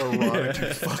reading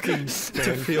erotic fucking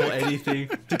to feel anything,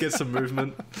 to get some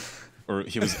movement. Or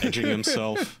he was edging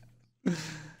himself.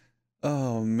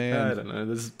 Oh man, I don't know.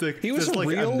 There's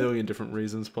like a million different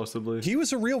reasons possibly. He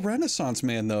was a real Renaissance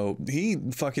man though. He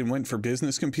fucking went for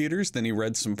business computers, then he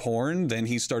read some porn, then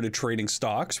he started trading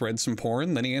stocks, read some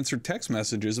porn, then he answered text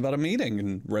messages about a meeting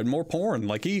and read more porn.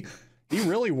 Like he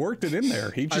really worked it in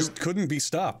there. He just couldn't be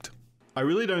stopped. I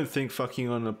really don't think fucking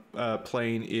on a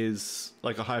plane is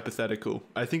like a hypothetical.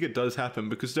 I think it does happen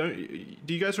because do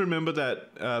you guys remember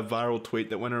that viral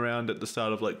tweet that went around at the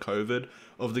start of like COVID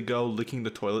of the girl licking the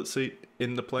toilet seat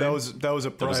in the plane? That was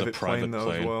a private plane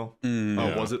though as well.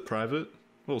 Was it private?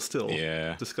 Well, still,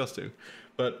 yeah, disgusting.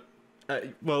 But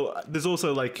there's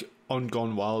also like on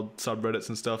Gone Wild subreddits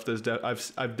and stuff.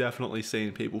 I've definitely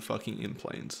seen people fucking in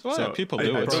planes. Well, so people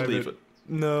do I believe it.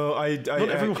 No, not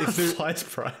everyone flies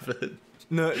private.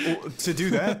 No, to do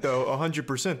that though,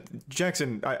 100%.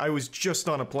 Jackson, I was just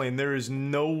on a plane. There is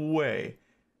no way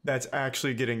that's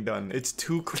actually getting done. It's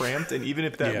too cramped, and even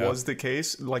if that was the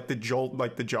case, like the jolt,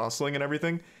 like the jostling and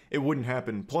everything, it wouldn't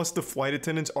happen. Plus, the flight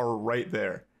attendants are right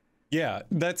there. Yeah,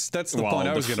 that's the point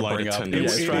I was going to bring up.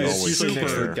 It's usually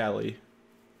next to the galley.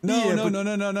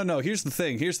 No. Here's the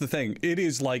thing. It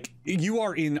is like you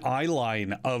are in eye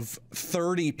line of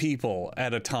 30 people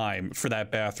at a time for that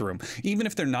bathroom. Even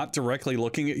if they're not directly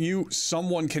looking at you,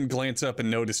 someone can glance up and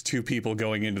notice 2 people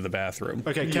going into the bathroom.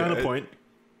 Okay, Counterpoint.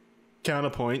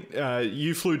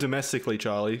 You flew domestically,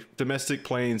 Charlie. Domestic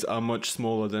planes are much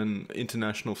smaller than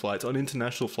international flights. On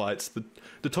international flights,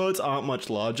 the toilets aren't much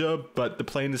larger, but the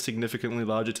plane is significantly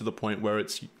larger to the point where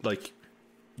it's like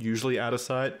usually out of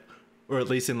sight. Or at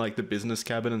least in like the business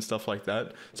cabin and stuff like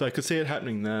that. So I could see it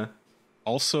happening there.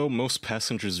 Also, most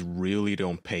passengers really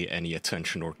don't pay any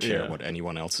attention or care what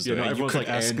anyone else is doing. You could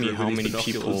ask me how many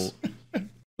people...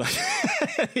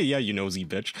 Yeah, you nosy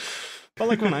bitch. But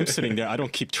like when I'm sitting there, I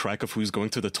don't keep track of who's going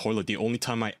to the toilet. The only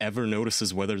time I ever notice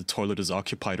is whether the toilet is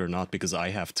occupied or not, because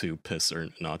I have to piss or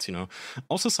not, you know?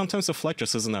 Also, sometimes the flight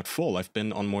just isn't that full. I've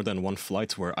been on more than one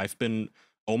flight where I've been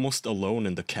almost alone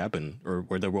in the cabin, or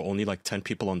where there were only like 10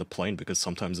 people on the plane, because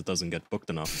sometimes it doesn't get booked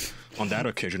enough. On that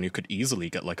occasion, you could easily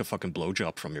get like a fucking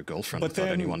blowjob from your girlfriend without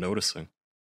anyone noticing.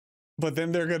 But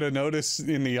then they're going to notice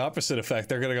in the opposite effect.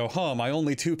 They're going to go, my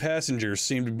only 2 passengers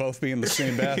seem to both be in the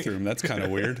same bathroom. That's kind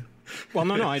of weird. Well,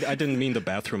 no, I didn't mean the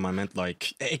bathroom. I meant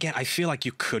like, again, I feel like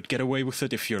you could get away with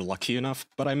it if you're lucky enough,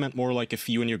 but I meant more like if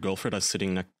you and your girlfriend are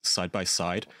sitting side by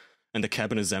side and the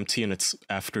cabin is empty and it's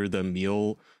after the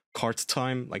meal cart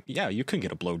time, like, yeah, you can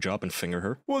get a blowjob and finger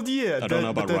her. Well, yeah, I don't know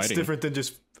about that's writing. different than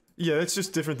just... Yeah, that's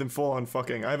just different than full-on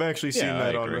fucking. I've actually seen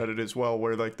that on Reddit as well,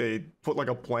 where like they put like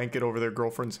a blanket over their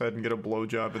girlfriend's head and get a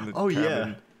blowjob in the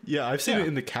cabin. Yeah, I've seen it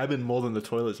in the cabin more than the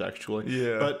toilets, actually.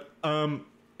 Yeah.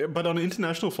 But on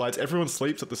international flights, everyone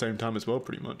sleeps at the same time as well,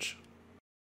 pretty much.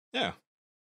 Yeah.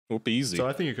 It would be easy. So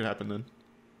I think it could happen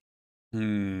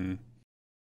then.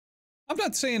 I'm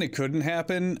not saying it couldn't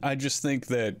happen. I just think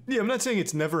that... Yeah, I'm not saying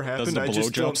it's never happened. Does the I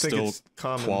just don't think still it's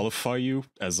common. qualify you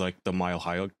as like the Mile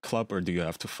High Club, or do you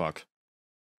have to fuck?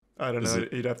 I don't know.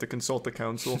 You'd have to consult the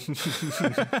council.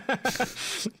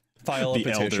 File a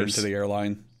petition to the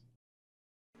airline.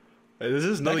 This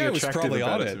is nothing attractive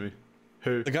about it to me.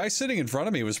 Who? The guy sitting in front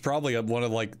of me was probably one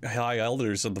of like high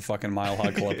elders of the fucking Mile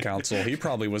High Club Council. He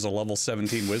probably was a level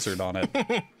 17 wizard on it.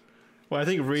 Well, I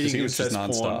think reading incest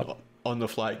porn on the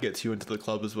flight gets you into the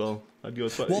club as well. I'd go.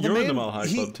 Well, you're in the Mile High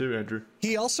Club too, Andrew.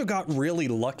 He also got really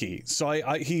lucky. So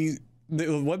the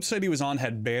website he was on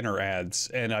had banner ads,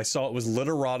 and I saw it was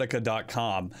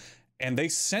literotica.com. And they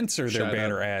censor their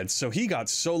banner ads. So he got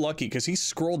so lucky because he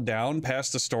scrolled down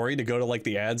past the story to go to like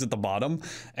the ads at the bottom.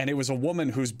 And it was a woman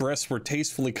whose breasts were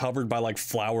tastefully covered by like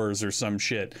flowers or some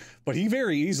shit. But he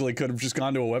very easily could have just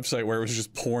gone to a website where it was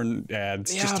just porn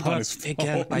ads just on his phone.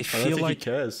 Again, I feel like he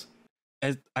cares.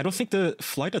 I don't think the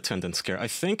flight attendants care. I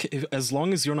think as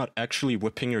long as you're not actually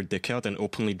whipping your dick out and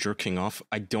openly jerking off,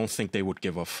 I don't think they would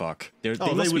give a fuck. They would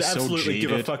absolutely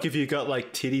give a fuck if you got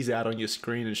like titties out on your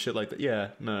screen and shit like that. Yeah,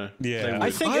 no. Yeah,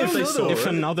 I think if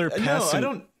another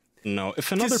passenger,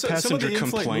 if another passenger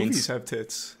complains, movies have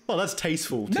tits. Well, that's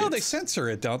tasteful. No, they censor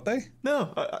it, don't they?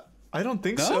 No, I don't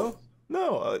think so.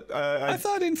 No, I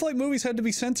thought in-flight movies had to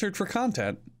be censored for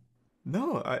content.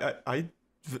 No,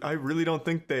 I really don't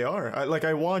think they are.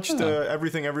 I watched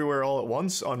Everything Everywhere All at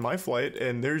Once on my flight,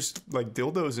 and there's like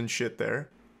dildos and shit there.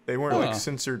 They weren't like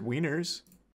censored wieners.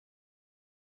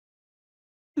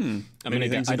 I mean,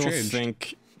 I don't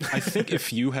think. I think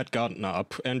if you had gotten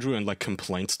up, Andrew, and like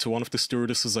complained to one of the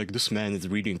stewardesses, like, this man is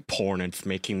reading porn and it's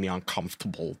making me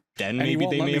uncomfortable, then maybe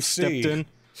they may have stepped in.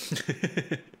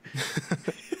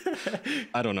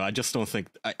 I don't know. I just don't think.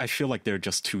 I feel like they're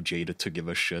just too jaded to give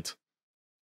a shit.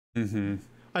 Mm-hmm.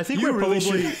 I think we're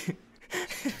probably.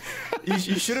 You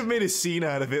should have made a scene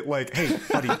out of it, like, "Hey,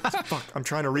 buddy, fuck, I'm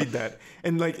trying to read that,"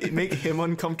 and like make him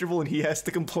uncomfortable, and he has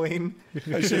to complain.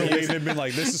 I should have made him been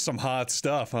like, "This is some hot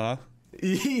stuff, huh?"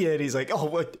 Yeah, and he's like, "Oh,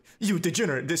 what? You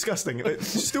degenerate, disgusting,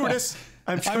 stewardess!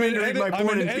 I'm trying to read my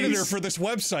porn in peace." I'm an editor for this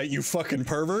website, you fucking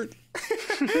pervert.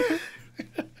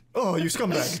 Oh, you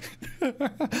scumbag!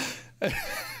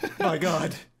 My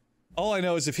God. All I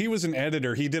know is if he was an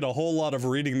editor, he did a whole lot of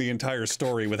reading the entire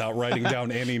story without writing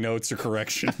down any notes or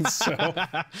corrections. So.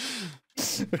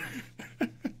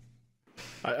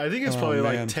 I think it's probably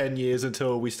like 10 years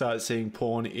until we start seeing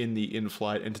porn in the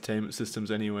in-flight entertainment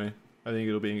systems anyway. I think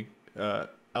it'll be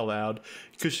allowed.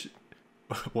 Because...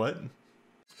 What?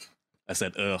 I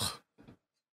said, ugh.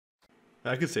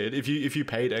 I could see it. If you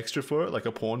paid extra for it, like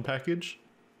a porn package,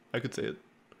 I could see it.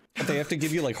 But they have to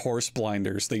give you like horse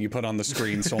blinders that you put on the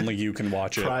screen so only you can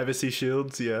watch it. Privacy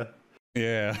shields, yeah.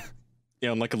 Yeah.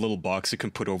 Yeah, and like a little box you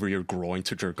can put over your groin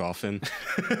to jerk off in.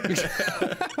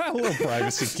 A little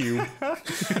privacy cube.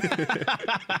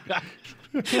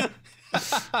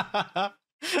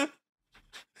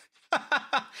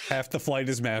 Half the flight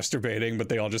is masturbating, but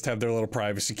they all just have their little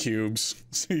privacy cubes.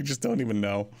 So you just don't even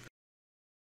know.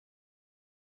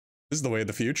 This is the way of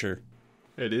the future.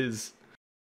 It is.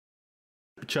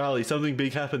 Charlie, something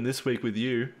big happened this week with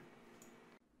you.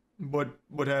 What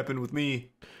happened with me?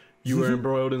 You were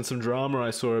embroiled in some drama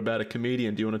I saw about a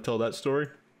comedian. Do you want to tell that story?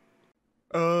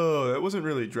 Oh, that wasn't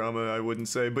really drama, I wouldn't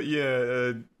say. But yeah,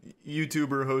 a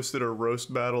YouTuber hosted a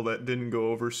roast battle that didn't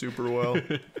go over super well.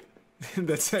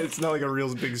 It's not like a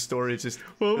real big story. It's just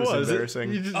Well, it was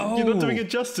embarrassing. You're not doing it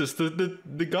justice.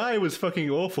 The guy was fucking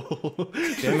awful.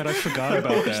 Damn it, I forgot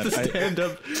about Watched the that. stand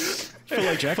up for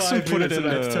like Jackson 5 put it minutes in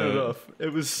and I had to turn it the- off.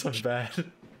 It was so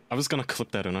bad. I was gonna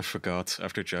clip that and I forgot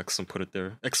after Jackson put it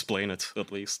there. Explain it,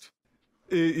 at least.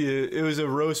 It was a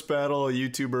roast battle a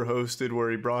YouTuber hosted where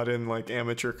he brought in like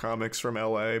amateur comics from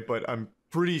LA, but I'm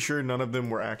pretty sure none of them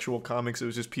were actual comics. It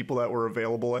was just people that were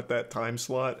available at that time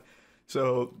slot.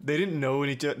 So they didn't know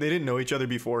each other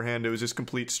beforehand. It was just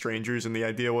complete strangers, and the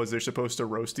idea was they're supposed to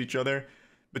roast each other.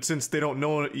 But since they don't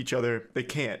know each other, they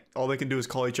can't. All they can do is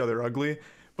call each other ugly.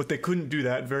 But they couldn't do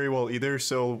that very well either.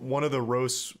 So one of the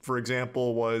roasts, for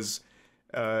example, was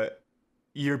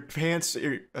your pants,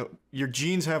 your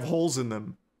jeans have holes in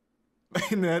them.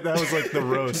 And that was like the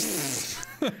roast.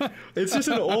 It's just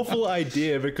an awful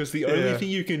idea because the only thing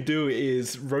you can do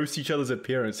is roast each other's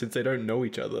appearance since they don't know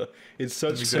each other. It's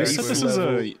such Exactly. base This is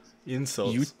level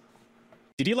insults.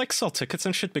 Did he like sell tickets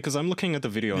and shit? Because I'm looking at the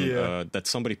video that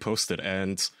somebody posted,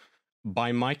 and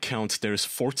by my count, there's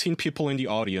 14 people in the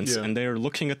audience, and they're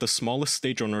looking at the smallest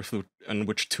stage on earth on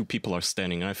which 2 people are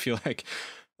standing. And I feel like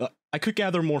I could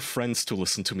gather more friends to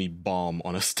listen to me bomb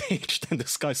on a stage than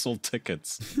this guy sold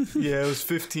tickets. Yeah, it was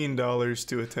 $15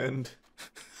 to attend.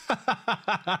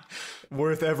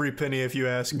 Worth every penny, if you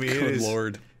ask me. Good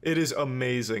Lord. It is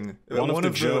amazing. One of the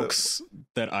jokes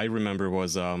that I remember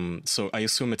was, so I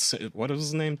assume it's, what is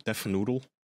his name? Def Noodle?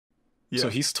 Yeah. So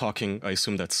he's talking, I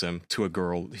assume that's him, to a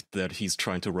girl that he's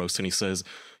trying to roast, and he says,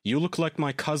 "You look like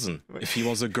my cousin if he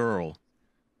was a girl."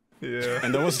 Yeah.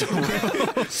 And that was the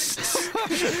roast.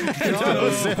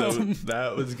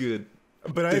 That was good.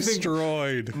 But I think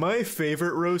Destroyed. my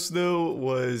favorite roast, though,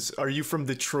 was, "Are you from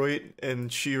Detroit?"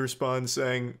 And she responds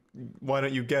saying, "Why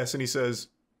don't you guess?" And he says,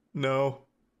 "No."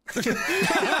 And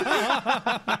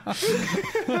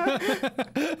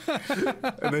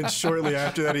then shortly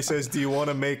after that, he says, "Do you want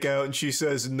to make out?" And she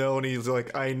says, "No." And he's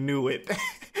like, "I knew it."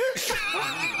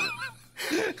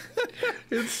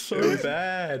 It's so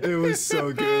bad. It was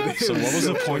so good. So what was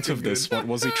the point of this? What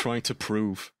was he trying to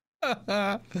prove?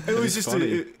 It was just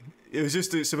funny. it was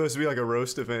just supposed to be like a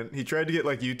roast event. He tried to get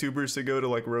like YouTubers to go to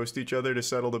like roast each other to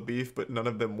settle the beef, but none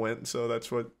of them went. So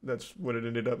that's what it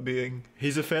ended up being.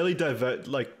 He's a fairly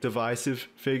divisive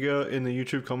figure in the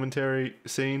YouTube commentary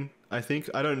scene. I think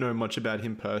I don't know much about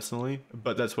him personally,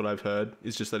 but that's what I've heard.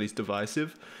 It's just that he's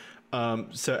divisive.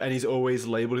 And he's always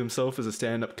labeled himself as a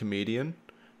stand-up comedian.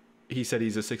 He said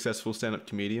he's a successful stand-up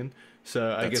comedian.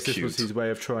 So I guess this was his way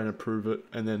of trying to prove it,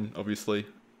 and then obviously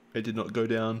it did not go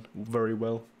down very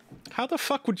well. How the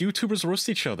fuck would YouTubers roast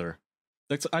each other?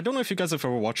 Like, I don't know if you guys have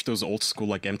ever watched those old school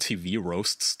like MTV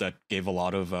roasts that gave a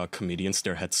lot of comedians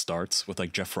their head starts with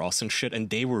like Jeff Ross and shit, and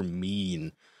they were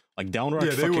mean, like downright Yeah,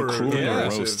 they fucking were cruel in their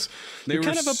aggressive. roasts. They You're were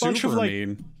kind of a bunch of super like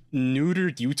mean.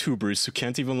 neutered YouTubers who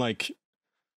can't even like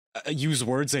use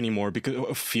words anymore because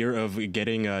of fear of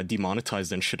getting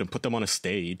demonetized and shit, and put them on a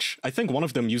stage. I think one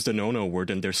of them used a no-no word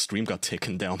and their stream got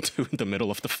taken down too in the middle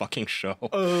of the fucking show.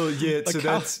 Oh yeah, so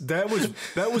how- that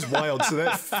was wild. So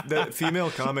that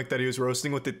female comic that he was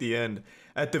roasting with at the end,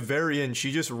 at the very end,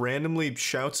 she just randomly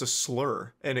shouts a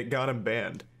slur and it got him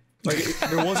banned. Like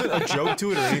there wasn't a joke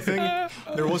to it or anything.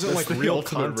 There wasn't like real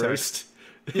context.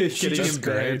 She She just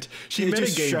great. She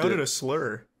just shouted a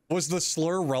slur. Was the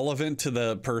slur relevant to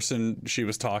the person she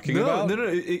was talking No, about? no.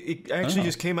 It actually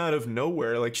just came out of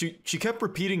nowhere. Like she kept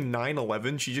repeating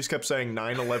 9/11. She just kept saying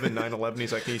 9/11, 9/11.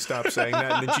 He's like, "Can you stop saying that?"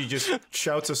 And then she just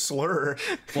shouts a slur.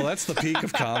 Well, that's the peak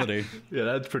of comedy. Yeah,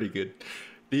 that's pretty good.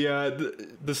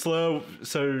 The slur.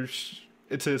 So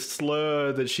it's a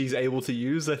slur that she's able to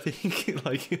use. I think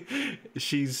like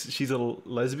she's a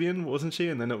lesbian, wasn't she?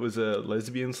 And then it was a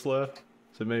lesbian slur.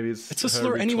 So maybe it's a her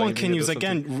slur anyone reclaiming can it or use.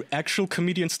 something. Again, actual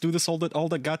comedians do this all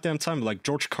the goddamn time. Like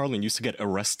George Carlin used to get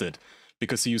arrested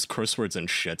because he used curse words and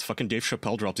shit. Fucking Dave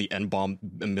Chappelle dropped the N-bomb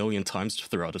a million times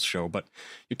throughout his show. But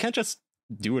you can't just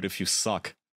do it if you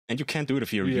suck. And you can't do it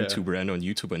if you're a YouTuber and on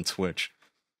YouTube and Twitch.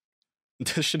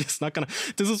 This shit is not gonna.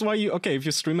 This is why if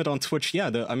you stream it on Twitch,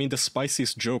 the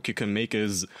spiciest joke you can make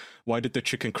is, why did the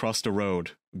chicken cross the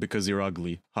road? Because you're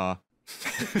ugly, huh?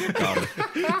 Got it.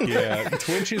 Yeah,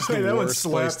 Twitch is the worst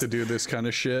place to do this kind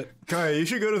of shit. Kai, you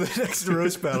should go to the next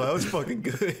roast battle. That was fucking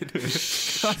good.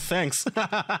 Thanks.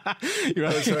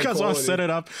 You guys want to set it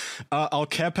up? I'll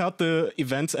cap out the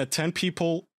events at 10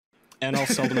 people, and I'll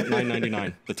sell them at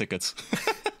 $9.99, the tickets.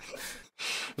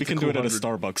 We can do it at a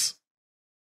Starbucks.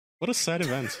 What a sad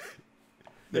event.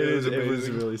 It was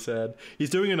really sad. He's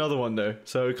doing another one though,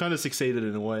 so it kind of succeeded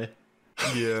in a way.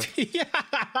 Yeah.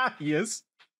 Yes.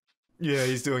 Yeah,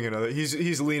 he's doing another.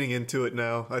 He's leaning into it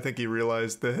now. I think he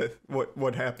realized that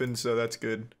what happened, so that's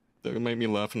good. That made me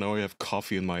laugh. Now I have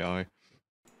coffee in my eye.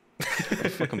 What a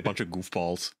fucking bunch of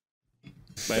goofballs.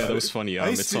 But yeah, that was funny.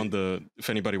 It's on the. If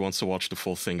anybody wants to watch the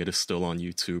full thing, it is still on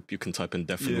YouTube. You can type in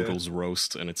Def Noodles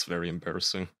roast, and it's very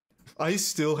embarrassing. I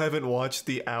still haven't watched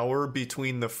the hour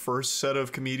between the first set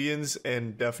of comedians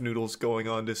and Def Noodles going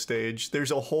on to stage.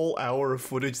 There's a whole hour of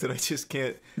footage that I just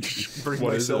can't bring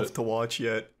myself to watch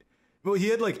yet. Well, he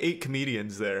had like 8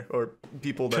 comedians there, or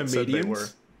people that said they were.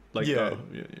 Like, yeah.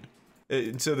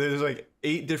 So there's like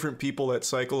 8 different people that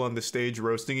cycle on the stage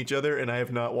roasting each other, and I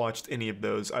have not watched any of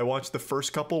those. I watched the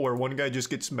first couple where one guy just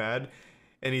gets mad,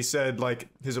 and he said like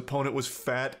his opponent was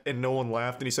fat and no one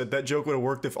laughed, and he said that joke would have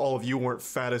worked if all of you weren't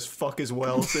fat as fuck as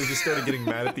well. So he just started getting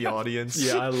mad at the audience.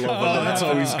 Yeah, I love it. That's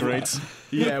always great.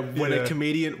 Yeah, when a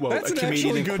comedian, that's a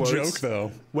comedian actually good quotes, joke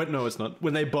though. No, it's not.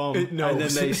 When they bomb and then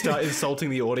they start insulting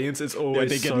the audience, it's always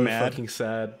they get so mad. fucking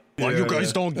sad. Well, you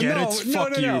guys don't get it.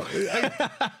 Fuck you.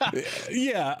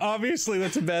 Yeah, obviously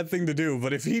that's a bad thing to do.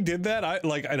 But if he did that,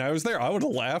 and I was there, I would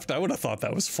have laughed. I would have thought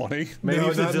that was funny. Maybe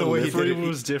if the not the way he did delivery it.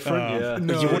 was different. Yeah.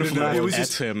 No, You would have laughed it was at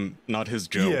just him, not his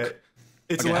joke. yeah.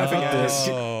 It's Okay, laughing at us.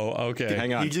 Oh, okay.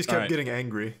 Hang on. He just kept getting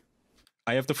angry.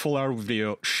 I have the full hour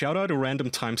video. Shout out a random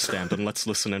timestamp and let's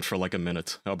listen in for like a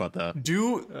minute. How about that?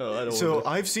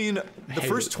 I've seen the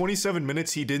first 27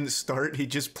 minutes he didn't start. He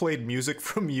just played music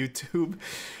from YouTube.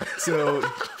 So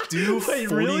do 40.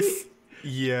 Really?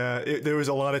 Yeah, there was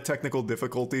a lot of technical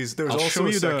difficulties. There's I'll also show a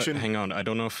you section. Hang on, I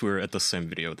don't know if we're at the same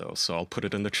video though, so I'll put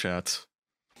it in the chat.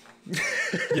 Yeah,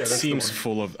 It seems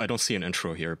full of. I don't see an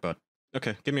intro here, but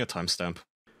okay, give me a timestamp.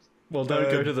 Well,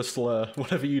 don't go to the slur.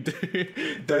 Whatever you do,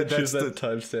 don't choose that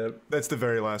timestamp. That's the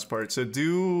very last part. So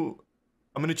I'm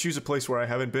gonna choose a place where I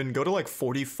haven't been. Go to like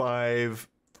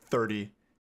 45:30.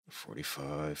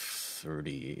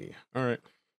 45:30. All right.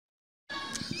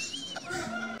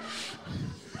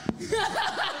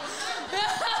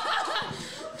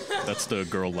 That's the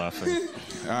girl laughing.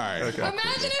 All right. Okay.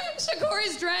 Imagine if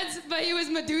Shakori's dreads, but he was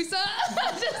Medusa.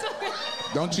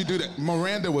 Don't you do that.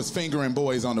 Miranda was fingering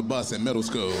boys on the bus in middle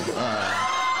school.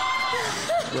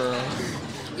 Girl.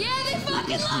 Yeah, they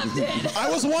fucking loved it. I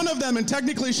was one of them, and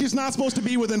technically she's not supposed to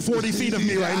be within 40 feet of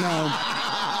me right now.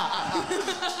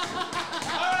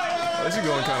 This is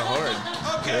going kind of hard.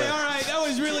 Okay, all right, that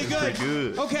was really good. Pretty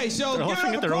good. Okay, so They're give it laughing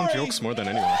up at for their own Corey. jokes more than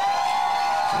anyone.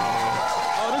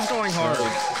 Oh, this is going hard.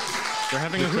 They're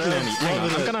having a hootenanny. Hang on,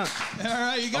 I'm gonna. All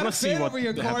right, you I got want to to see fit what over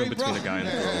here, Corey, happened between bro. the guy and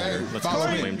the girl here. Let's Follow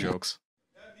get me. some lame jokes.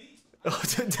 You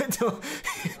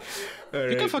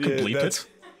You can fucking bleep it.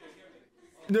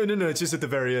 No, it's just at the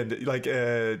very end. Like,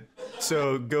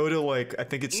 so go to like, I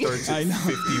think it starts at I know.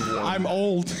 51. I'm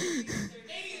old.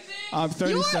 I'm You are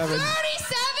 37.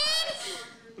 37?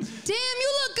 Damn, you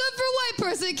look good for a white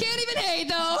person. Can't even hate,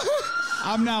 though.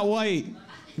 I'm not white.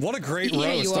 What a great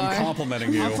Yeah, you roast. I'm are.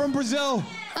 complimenting you. I'm from Brazil.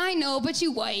 I know, but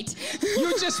you white.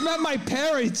 You just met my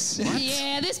parents.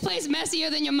 Yeah, this place messier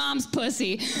than your mom's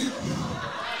pussy.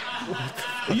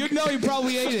 You know you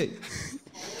probably ate it.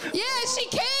 Yeah, she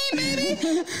came, baby.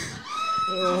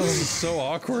 This is so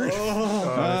awkward.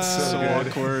 That's so good.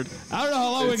 Awkward. I don't know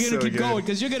how long we're It's going to so keep good. going,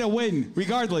 because you're going to win,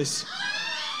 regardless.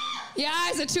 Your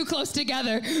eyes are too close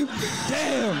together.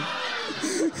 Damn.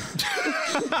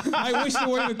 I wish they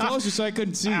were even closer so I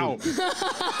couldn't see you.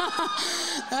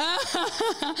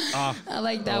 I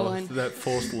like that one. That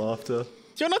forced laughter.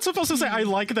 You're not supposed to say "I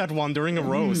like that one" during a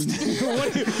roast.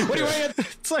 What do you want?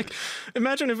 It's like,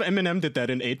 imagine if Eminem did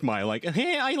that in 8 Mile. Like,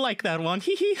 hey, I like that one.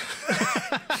 Hee hee.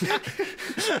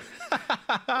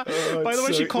 By the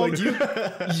way, she called you.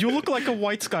 You look like a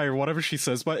white guy or whatever she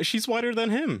says, but she's whiter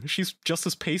than him. She's just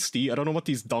as pasty. I don't know what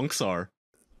these dunks are.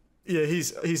 Yeah,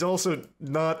 he's also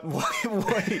not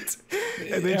white.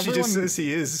 And then she just says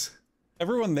he is.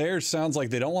 Everyone there sounds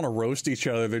like they don't want to roast each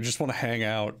other. They just want to hang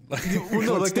out. Well,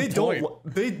 no, like they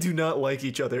do not like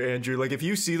each other, Andrew. Like if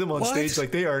you see them on What? stage, like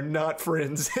they are not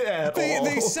friends at all.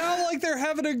 They sound like they're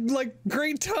having a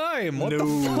great time. What the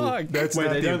fuck? That's Wait,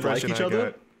 not they the don't like impression each I other?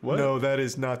 got. What? No, that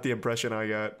is not the impression I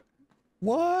got.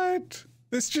 What?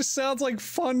 This just sounds like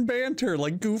fun banter,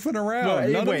 like goofing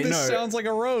around. No, None wait, of this no. sounds like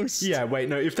a roast. Yeah, wait,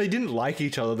 no. If they didn't like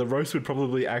each other, the roast would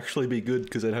probably actually be good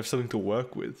because they'd have something to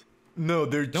work with. No,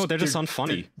 they're just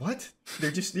unfunny. What?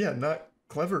 They're just not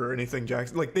clever or anything,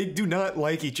 Jackson. Like they do not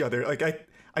like each other. Like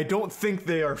I don't think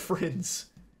they are friends.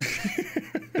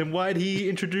 Then why'd he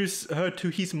introduce her to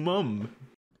his mum?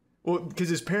 Well, because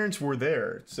his parents were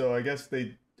there, so I guess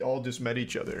they all just met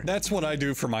each other. That's what I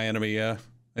do for my enemy, yeah.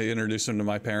 I introduce him to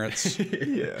my parents.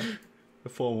 Yeah. A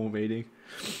formal meeting.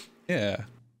 Yeah.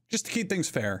 Just to keep things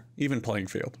fair, even playing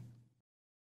field.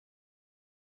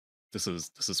 This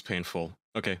is painful.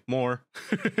 Okay, more.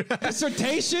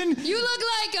 Dissertation? You look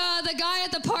like the guy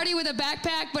at the party with a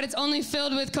backpack, but it's only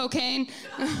filled with cocaine.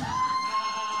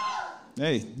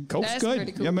 Hey, coke's That's good.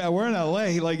 pretty cool. Yeah, I mean, we're in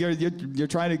LA. Like you're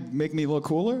trying to make me look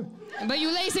cooler. But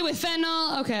you lace it with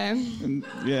fentanyl? Okay.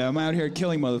 Yeah, I'm out here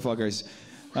killing motherfuckers.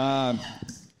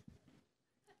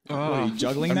 What are you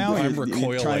juggling now? I'm You're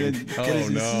recoiling. trying to- Oh, this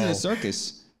is no. a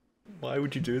circus. Why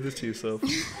would you do this to yourself?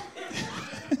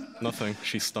 Nothing.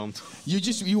 She's stumped.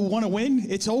 You want to win?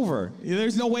 It's over.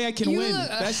 There's no way I can You win. look-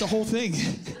 That's the whole thing.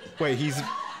 Wait, he's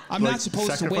I'm like, not supposed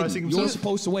to win. sacrificing You're himself?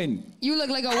 supposed to win. You look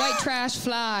like a white trash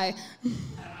fly.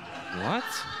 What?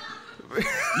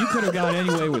 You could have gotten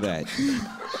anyway with that.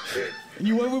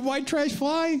 You went with white trash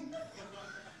fly?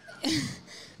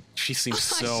 She seems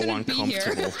I so shouldn't be here.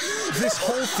 uncomfortable. This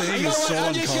whole thing is so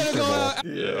I'm just gonna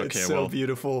uncomfortable. Yeah, Okay, it's so well,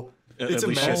 beautiful. At It's a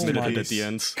least she admitted it at masterpiece. the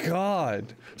end.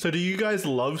 God. So do you guys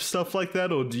love stuff like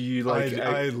that, or do you like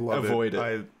I love avoid it?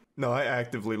 I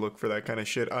actively look for that kind of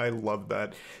shit. I love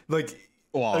that. Like,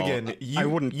 Well, again, I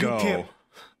wouldn't you go. can't-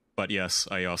 But yes,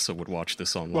 I also would watch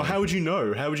this online. Well, how would you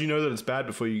know? How would you know that it's bad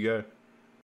before you go?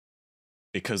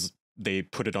 Because they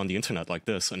put it on the internet like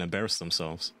this and embarrass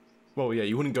themselves. Well, yeah,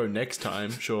 you wouldn't go next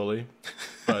time, surely.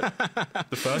 But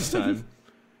the first time.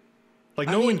 Like,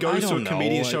 no one goes to a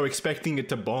comedian show expecting it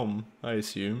to bomb, I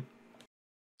assume.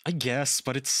 I guess,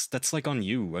 but that's like on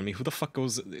you. I mean, who the fuck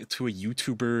goes to a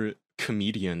YouTuber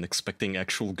comedian expecting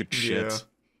actual good shit? Yeah.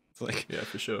 It's like, Yeah,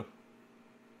 for sure.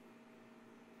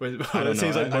 Wait, I don't it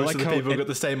seems know. like I most like of the how people it- got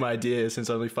the same idea since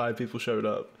only 5 people showed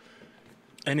up.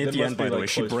 and at There the must end, be, by the like, way,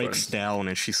 she close breaks friends. down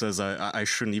and she says, I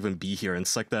shouldn't even be here. And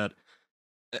it's like that.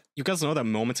 You guys know that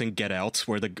moment in Get Out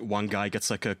where the one guy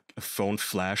gets like a phone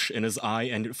flash in his eye,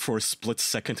 and for a split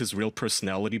second his real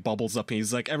personality bubbles up, and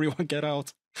he's like, "Everyone, get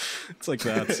out!" It's like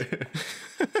that.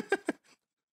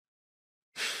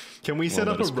 Can we set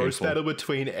Well, up that a is roast painful. battle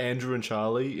between Andrew and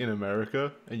Charlie in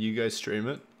America, and you guys stream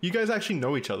it? You guys actually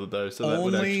know each other, though, so that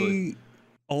would actually...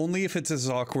 Only if it's as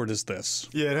awkward as this.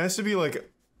 Yeah, it has to be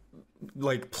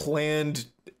like planned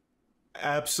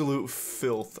absolute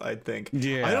filth, I think.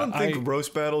 Yeah, I don't think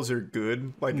roast battles are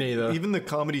good. Like Neither. even the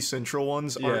Comedy Central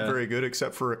ones aren't Yeah. very good,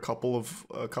 except for a couple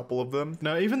of them.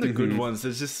 No, even the good ones,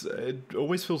 there's just... It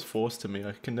always feels forced to me.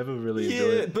 I can never really enjoy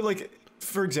Yeah, it. but like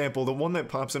for example, the one that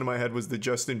pops into my head was the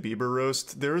Justin Bieber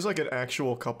roast. There was like an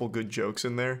actual couple good jokes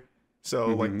in there. So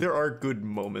like there are good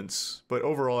moments, but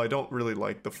overall I don't really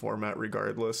like the format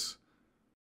regardless.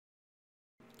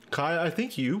 Kai, I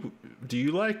think do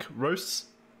you like roasts?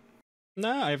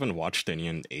 Nah, I haven't watched any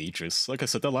in ages. Like I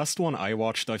said, the last one I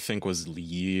watched, I think, was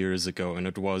years ago, and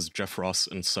it was Jeff Ross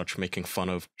and such making fun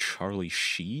of Charlie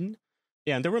Sheen.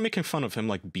 Yeah, and they were making fun of him,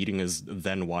 like, beating his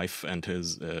then-wife and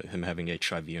his him having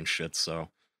HIV and shit, so...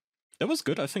 That was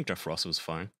good. I think Jeff Ross was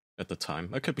fine at the time.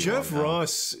 I could be Jeff wrong now.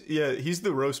 Ross, yeah, he's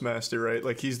the roast master, right?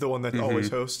 Like he's the one that always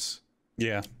hosts.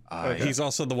 Yeah. Okay. He's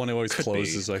also the one who always Could be,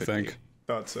 closes, I could think. be.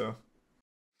 Thought so.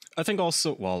 I think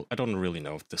also, well, I don't really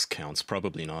know if this counts,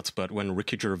 probably not, but when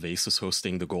Ricky Gervais is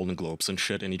hosting the Golden Globes and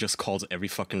shit, and he just calls every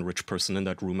fucking rich person in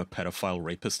that room a pedophile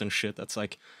rapist and shit, that's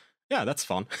like, yeah, that's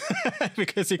fun.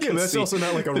 Because you Yeah, can but that's see also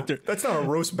not like that they're- that's not a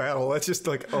roast battle. That's just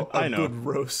like a I know. good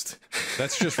roast.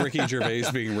 That's just Ricky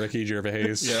Gervais being Ricky Gervais.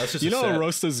 Yeah, that's just You a know, set. a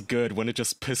roast is good when it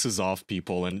just pisses off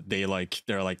people and they're like,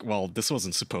 well, this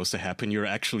wasn't supposed to happen. You're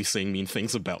actually saying mean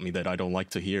things about me that I don't like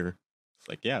to hear. It's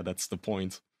like, yeah, that's the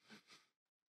point.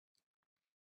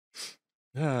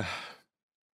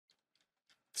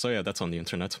 So yeah, that's on the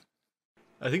internet.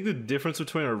 I think the difference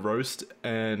between a roast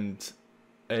and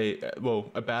a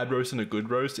bad roast and a good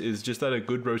roast is just that a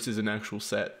good roast is an actual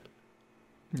set.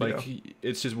 Like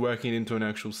it's just working into an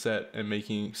actual set and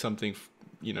making something,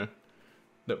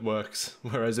 that works.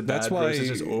 Whereas a That's bad roast is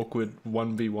why just awkward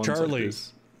 1v1. Charlie, like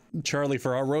this. Charlie,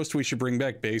 for our roast, we should bring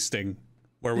back basting,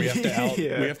 where we have to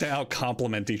we have to out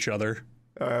compliment each other.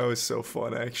 That was so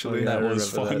fun, actually. That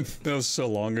was fun. That was so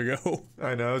long ago.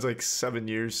 I know, it was like 6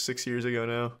 years ago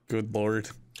now. Good lord.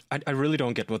 I really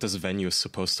don't get what this venue is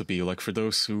supposed to be. Like, for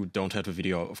those who don't have a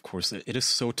video, of course, it is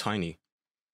so tiny.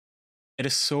 It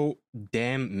is so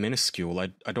damn minuscule.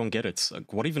 I don't get it.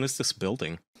 Like, what even is this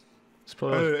building? It's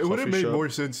probably it would have made more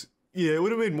sense. Yeah, it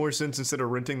would have made more sense instead of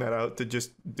renting that out to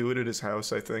just do it at his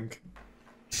house, I think.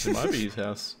 It might be his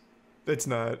house. It's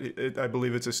not. I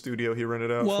believe it's a studio he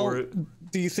rented out for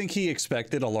it. Do you think he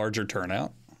expected a larger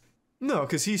turnout? No,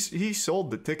 because he sold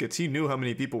the tickets. He knew how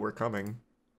many people were coming.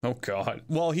 Oh, God.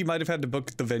 Well, he might have had to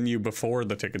book the venue before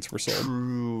the tickets were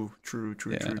sold.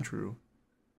 True.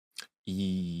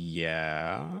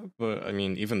 Yeah, but I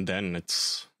mean, even then,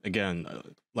 it's, again,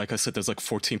 like I said, there's like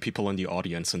 14 people in the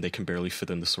audience and they can barely fit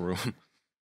in this room.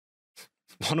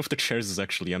 One of the chairs is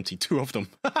actually empty, 2 of them.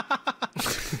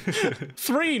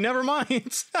 3, never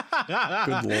mind.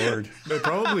 Good lord. They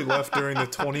probably left during the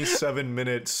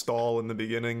 27-minute stall in the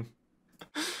beginning.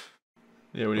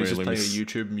 Yeah, when he was just playing a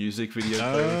YouTube music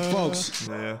video. Folks.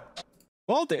 Yeah.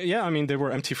 Well, I mean, they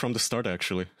were empty from the start,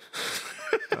 actually.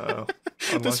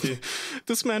 Unlucky.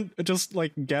 This man just,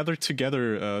 like, gathered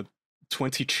together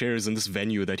 20 chairs in this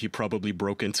venue that he probably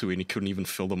broke into, and he couldn't even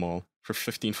fill them all. For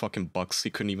 15 fucking bucks, he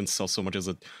couldn't even sell so much as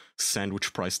a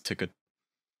sandwich price ticket.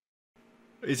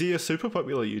 Is he a super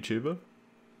popular YouTuber?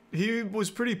 He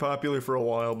was pretty popular for a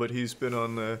while, but he's been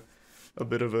on a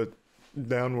bit of a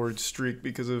downward streak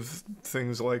because of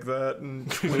things like that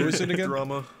and Where is it again?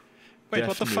 drama. Wait, Deaf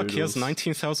what the fuck? He has Noodles.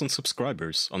 19,000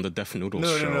 subscribers on the Deaf Noodles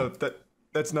show. No.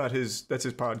 That's not his. That's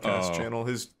his podcast channel.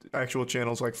 His actual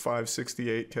channel's like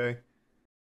 568K.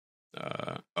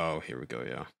 Oh, here we go.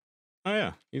 Yeah. Oh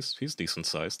yeah, he's decent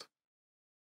sized.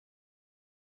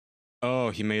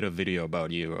 Oh, he made a video about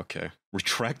you. Okay,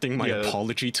 retracting my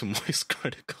apology to Moist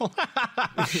Critical.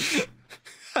 Wait,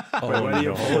 why do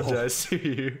you apologize to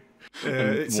you?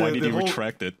 Why did he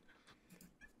retract it?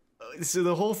 So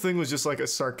the whole thing was just like a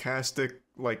sarcastic,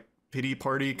 like, pity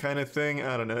party kind of thing.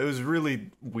 I don't know. It was really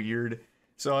weird.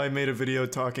 So I made a video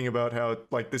talking about how,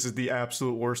 like, this is the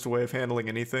absolute worst way of handling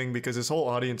anything because his whole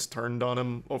audience turned on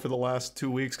him over the last 2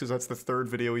 weeks because that's the 3rd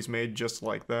video he's made just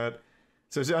like that.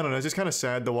 So I don't know. It's just kind of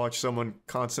sad to watch someone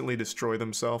constantly destroy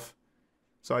themselves.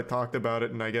 So I talked about it,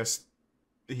 and I guess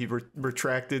he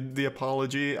retracted the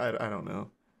apology. I don't know.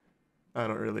 I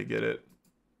don't really get it.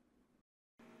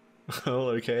 Oh,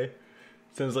 okay.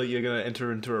 Sounds like you're gonna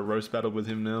enter into a roast battle with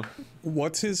him now.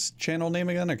 What's his channel name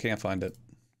again? I can't find it.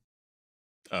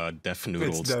 Deaf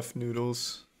Noodles. It's Deaf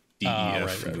Noodles.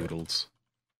 DEF Noodles.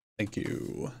 Thank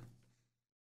you.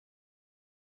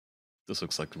 This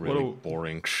looks like really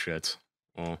boring shit.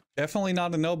 Oh. Definitely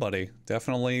not a nobody.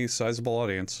 Definitely sizable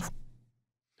audience.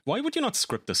 Why would you not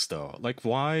script this though? Like,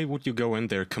 why would you go in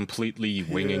there completely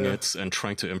winging it and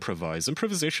trying to improvise?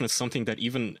 Improvisation is something that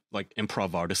even, like,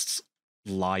 improv artists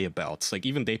lie about. Like,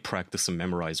 even they practice and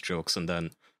memorize jokes and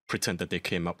then pretend that they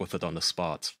came up with it on the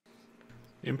spot.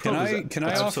 Improv Can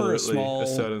I offer a small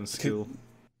certain skill?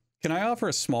 Can I offer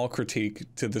a small critique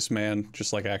to this man,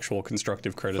 just like actual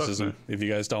constructive criticism, if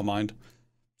you guys don't mind?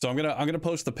 So I'm gonna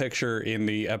post the picture in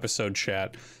the episode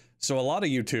chat. So a lot of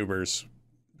YouTubers,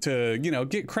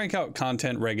 to crank out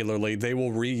content regularly, they will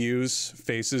reuse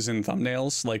faces in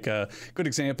thumbnails. Like a good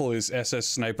example is SS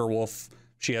Sniper Wolf.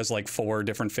 She has like 4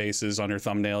 different faces on her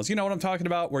thumbnails. You know what I'm talking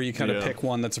about? Where you kind of pick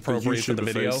one that's appropriate for the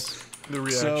video. The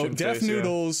reaction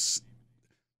face,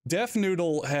 Deaf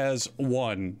Noodle has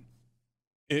 1.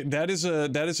 That is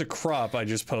a crop I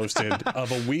just posted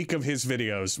of a week of his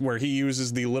videos where he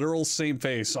uses the literal same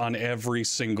face on every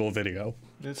single video.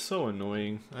 It's so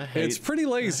annoying. It's pretty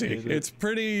lazy. It's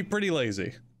pretty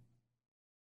lazy.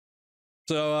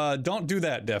 So don't do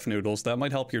that, Deaf Noodles. That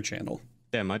might help your channel.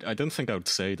 Damn, I don't think I would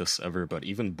say this ever, but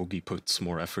even Boogie puts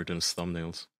more effort in his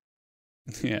thumbnails.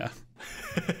 Yeah.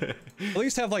 At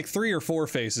least have like 3 or 4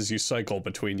 faces you cycle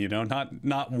between,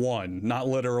 not one, not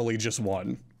literally just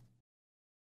one.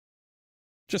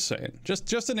 Just saying.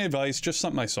 Just an advice, just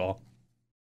something I saw.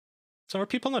 So are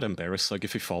people not embarrassed, like,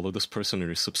 if you follow this person or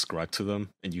you subscribe to them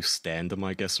and you stan them,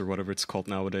 I guess, or whatever it's called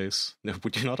nowadays?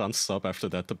 Would you not unsub after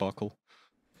that debacle?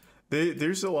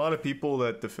 There's a lot of people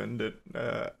that defend it.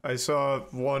 I saw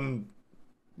one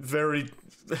very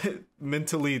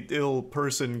mentally ill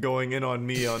person going in on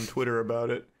me on Twitter about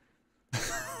it.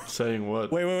 Saying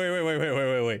what?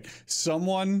 Wait.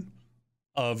 Someone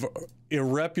of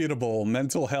irreputable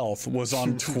mental health was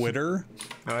on Twitter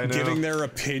giving their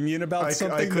opinion about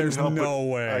something. There's no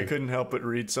way. I couldn't help but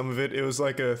read some of it. It was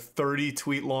like a 30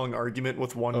 tweet long argument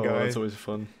with one guy. That's always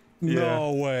fun.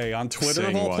 No way. On Twitter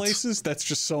Saying of all what? places? That's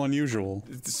just so unusual.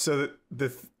 So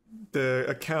the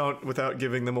account, without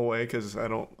giving them away, because I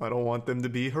don't want them to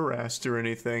be harassed or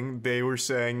anything, they were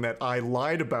saying that I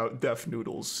lied about Def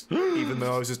Noodles, even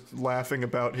though I was just laughing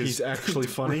about his. He's actually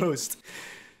funny. roast.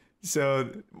 So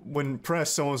when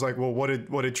pressed, someone was like, "Well, what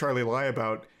did Charlie lie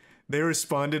about?" They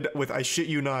responded with, "I shit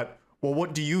you not. Well,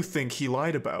 what do you think he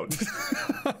lied about?"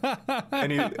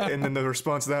 and then the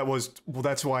response to that was, "Well,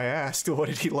 that's why I asked. What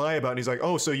did he lie about?" And he's like,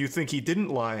 "Oh, so you think he didn't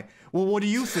lie? Well, what do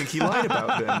you think he lied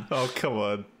about then?" Oh, come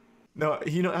on. No,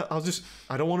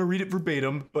 I don't want to read it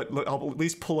verbatim, but I'll at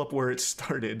least pull up where it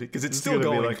started because it's still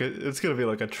going. It's gonna be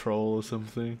like a troll or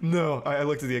something. No, I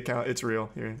looked at the account. It's real.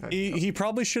 Here, He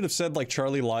probably should have said like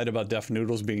Charlie lied about Def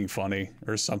Noodles being funny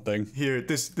or something. here.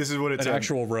 This is what it An said.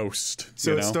 actual roast.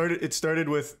 So you it know? started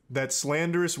with that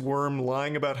slanderous worm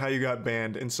lying about how you got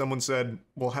banned, and someone said,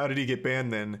 "Well, how did he get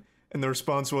banned then?" And the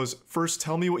response was, "First,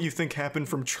 tell me what you think happened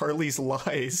from Charlie's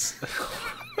lies."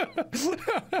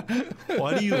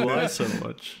 Why do you lie so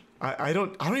much? I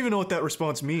don't even know what that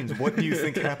response means. What do you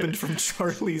think happened from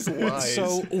Charlie's lies?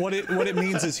 So what it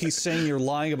means is he's saying you're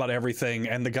lying about everything,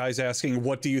 and the guy's asking,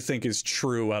 what do you think is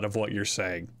true out of what you're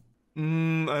saying? I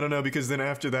don't know, because then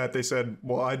after that they said,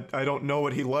 "Well, I don't know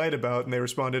what he lied about," and they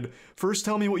responded, "First,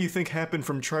 tell me what you think happened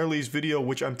from Charlie's video,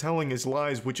 which I'm telling is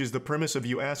lies, which is the premise of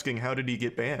you asking how did he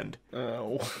get banned."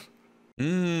 Oh.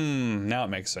 Now it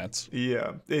makes sense.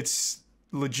 Yeah, it's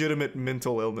legitimate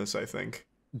mental illness, I think.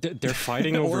 They're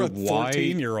fighting Or over a why.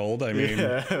 14-year-old, I mean,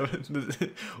 Yeah.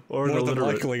 Or an more than illiterate.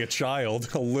 likely a child,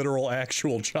 a literal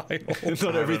actual child.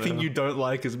 Not everything you don't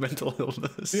like is mental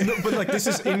illness. No, but like this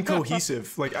is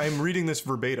incohesive. Like I'm reading this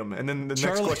verbatim, and then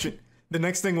the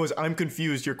next thing was, "I'm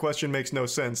confused. Your question makes no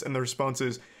sense." And the response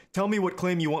is, "Tell me what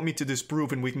claim you want me to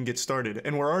disprove, and we can get started."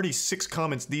 And we're already 6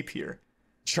 comments deep here.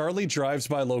 Charlie drives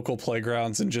by local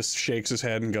playgrounds and just shakes his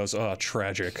head and goes, "Oh,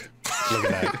 tragic. Look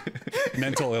at that.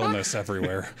 Mental illness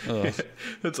everywhere." Ugh.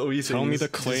 That's all you say. Tell me is the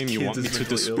this claim you kid want is me to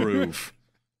mentally ill. disprove.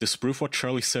 Disprove what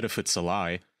Charlie said if it's a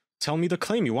lie. Tell me the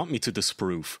claim you want me to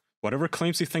disprove. Whatever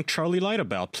claims you think Charlie lied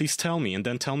about, please tell me, and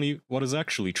then tell me what is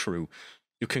actually true.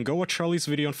 You can go watch Charlie's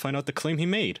video and find out the claim he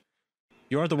made.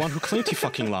 You are the one who claimed he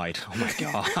fucking lied. Oh my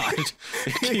god.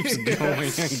 It keeps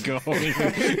going and going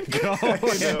and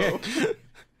going.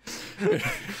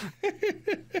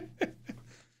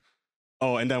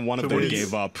 Oh, and then one of them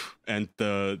gave up, and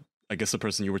I guess the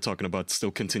person you were talking about still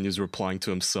continues replying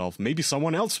to himself. Maybe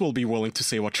someone else will be willing to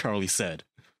say what Charlie said.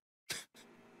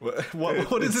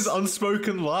 What is this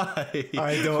unspoken lie?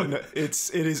 I don't know.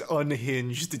 It is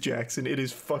unhinged, Jackson. It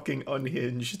is fucking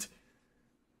unhinged.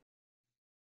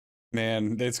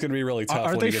 Man, it's going to be really tough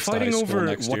Are when they he gets to fighting high school over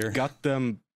next what year. got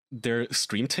them their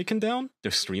stream taken down?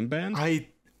 Their stream banned?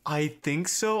 I think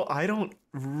so.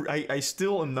 I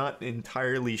still am not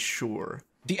entirely sure.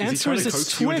 The Is he answer trying is to it's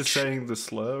coax you into Twitch. saying the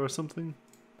slur or something?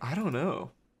 I don't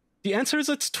know. The answer is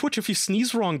it's Twitch. If you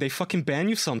sneeze wrong, they fucking ban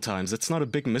you sometimes. It's not a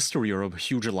big mystery or a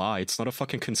huge lie. It's not a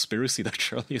fucking conspiracy that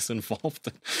Charlie is involved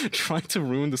in trying to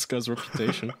ruin this guy's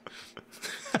reputation.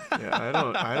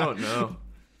 Yeah, I don't know.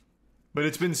 But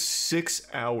it's been 6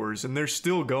 hours and they're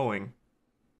still going.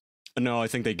 No, I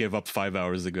think they gave up 5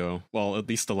 hours ago. Well, at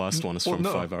least the last one is from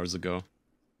 5 hours ago.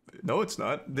 No, it's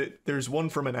not. There's one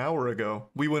from an hour ago.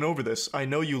 We went over this. I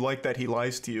know you like that he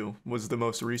lies to you was the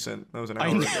most recent. That was an hour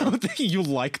I know ago. that you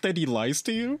like that he lies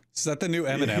to you? Is that the new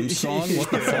Eminem song? What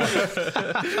the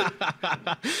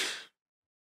fuck?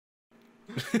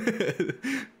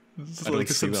 It's I don't like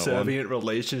a see that one. subservient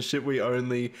relationship. We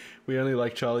only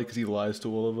like Charlie because he lies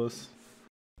to all of us.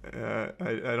 I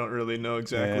don't really know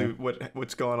exactly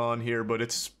what's going on here, but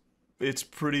it's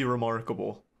pretty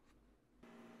remarkable.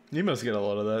 You must get a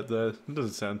lot of that though. It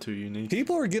doesn't sound too unique.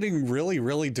 People are getting really,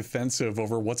 really defensive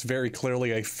over what's very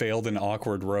clearly a failed and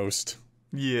awkward roast.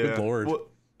 Yeah. Good lord. Well,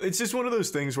 it's just one of those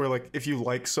things where, like, if you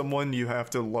like someone, you have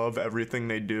to love everything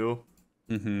they do.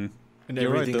 Mm-hmm. And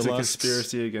You're right, everything's the a last-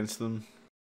 conspiracy against them.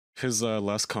 His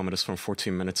last comment is from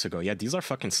 14 minutes ago. Yeah, these are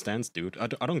fucking stands, dude. I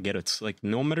don't get it. Like,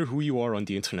 no matter who you are on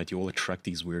the internet, you will attract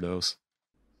these weirdos.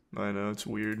 I know, it's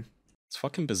weird. It's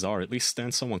fucking bizarre. At least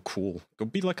stand someone cool. Go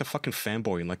be like a fucking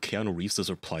fanboy and like Keanu Reeves'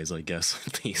 replies, I guess.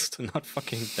 At least. Not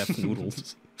fucking Death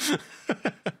Noodles.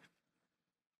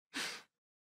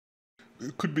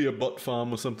 It could be a bot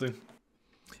farm or something.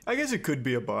 I guess it could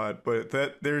be a bot, but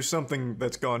there's something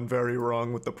that's gone very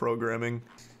wrong with the programming.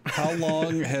 How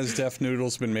long has Def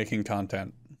Noodles been making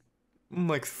content?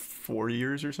 Like 4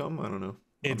 years or something? I don't know.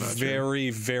 It very,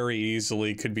 very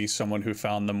easily could be someone who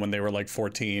found them when they were like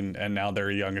 14 and now they're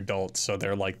young adults, so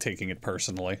they're like taking it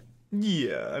personally.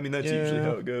 Yeah, I mean, that's usually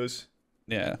how it goes.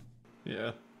 Yeah.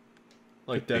 Yeah.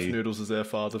 Like Death Noodles is their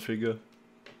father figure.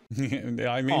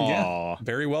 I mean, yeah,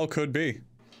 very well could be.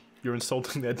 You're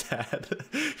insulting their dad.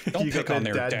 Don't you pick got on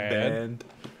their dad. Banned.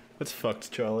 That's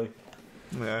fucked, Charlie.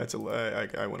 Yeah, it's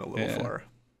I went a little far.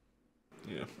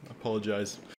 Yeah,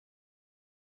 apologize.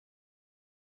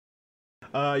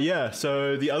 Yeah,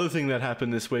 so the other thing that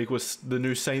happened this week was the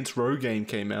new Saints Row game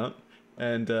came out.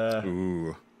 And,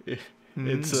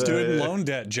 it's... Student loan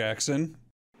debt, Jackson.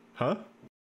 Huh?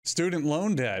 Student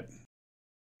loan debt.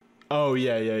 Oh,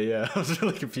 yeah. I was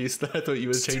really confused. I thought you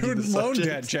were changing the subject. Student loan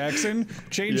debt, Jackson.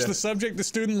 Change the subject to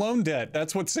student loan debt.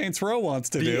 That's what Saints Row wants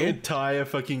to do. The entire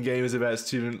fucking game is about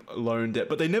student loan debt,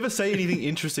 but they never say anything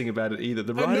interesting about it either.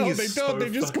 The writing is so they don't. They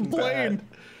just complain.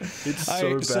 Bad. It's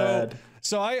so bad.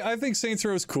 So I think Saints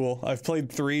Row is cool. I've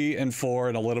played 3 and 4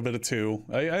 and a little bit of 2.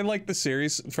 I like the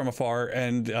series from afar,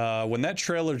 and when that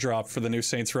trailer dropped for the new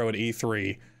Saints Row at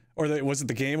E3, or was it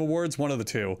the Game Awards? One of the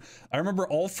two. I remember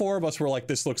all 4 of us were like,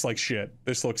 this looks like shit.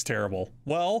 This looks terrible.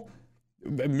 Well,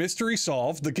 mystery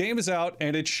solved. The game is out,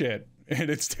 and it's shit. And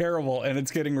it's terrible, and it's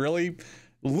getting really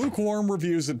lukewarm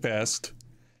reviews at best.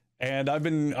 And I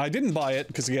didn't buy it,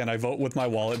 because again, I vote with my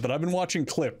wallet, but I've been watching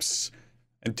clips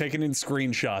and taking in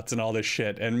screenshots and all this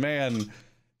shit. And man,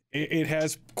 it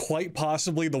has quite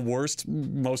possibly the worst,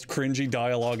 most cringy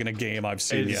dialogue in a game I've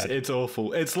seen yet. It's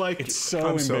awful. It's like it's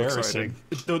so embarrassing.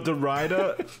 The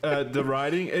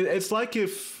writing. It's like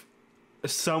if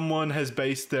someone has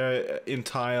based their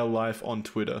entire life on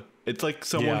Twitter. It's like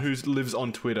someone who lives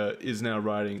on Twitter is now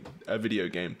writing a video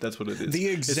game. That's what it is. The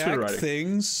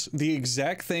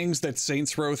exact things that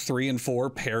Saints Row 3 and 4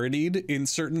 parodied in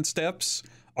certain steps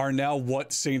are now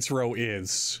what Saints Row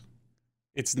is.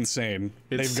 It's insane.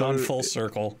 They've gone full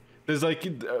circle. There's like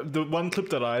the one clip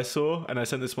that I saw, and I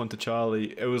sent this one to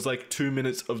Charlie. It was like 2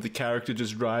 minutes of the character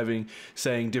just driving,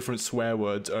 saying different swear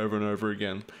words over and over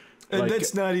again. And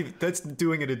that's not even, that's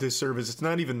doing it a disservice. It's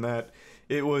not even that.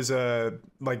 It was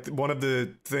like one of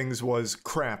the things was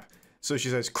crap. So she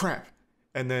says crap,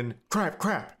 and then crap,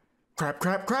 fucking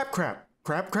crap,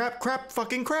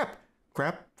 crappity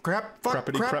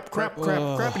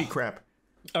crap.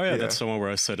 Oh yeah, that's the one where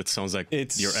I said it sounds like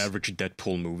your average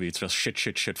Deadpool movie. It's just shit,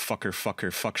 fucker,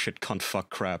 fuck shit, cunt,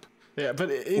 fuck, crap. Yeah, but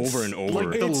it's over and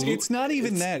over. Like it's not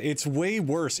even that. It's way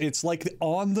worse. It's like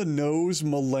on the nose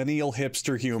millennial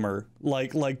hipster humor.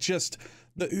 Like just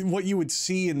what you would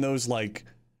see in those like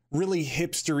really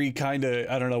hipstery kind of,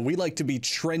 I don't know, we like to be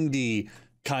trendy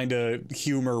kind of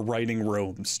humor writing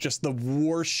rooms. Just the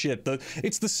worst shit.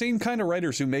 It's the same kind of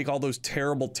writers who make all those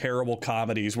terrible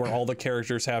comedies where all the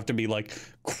characters have to be like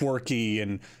quirky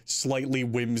and slightly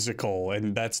whimsical,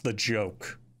 and that's the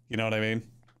joke. You know what I mean?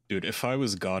 Dude, if I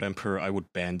was God Emperor, I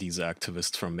would ban these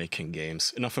activists from making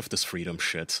games. Enough of this freedom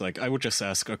shit. Like, I would just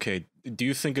ask, okay, do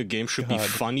you think a game should be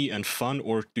funny and fun,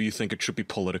 or do you think it should be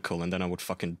political? And then I would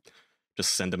fucking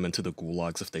just send them into the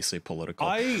gulags if they say political.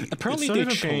 Apparently they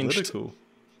changed. Political.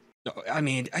 I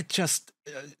mean, I just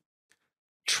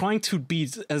trying to be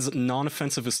as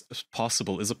non-offensive as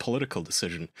possible is a political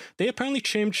decision. They apparently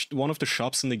changed one of the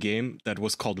shops in the game that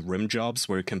was called Rim Jobs,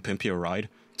 where you can pimp your ride,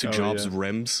 to Jobs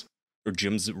Rims or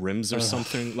Jim's Rims or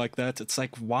something like that. It's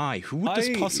like, why? Who would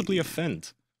this possibly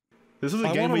offend? This is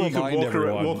a game where you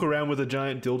could walk around with a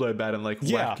giant dildo bat and like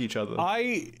whack each other.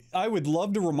 I would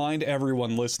love to remind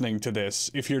everyone listening to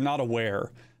this, if you're not aware,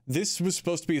 this was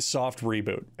supposed to be a soft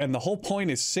reboot, and the whole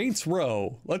point is Saints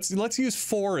Row. Let's use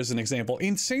 4 as an example.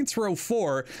 In Saints Row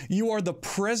 4, you are the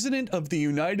president of the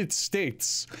United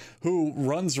States who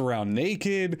runs around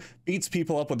naked, beats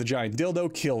people up with a giant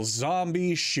dildo, kills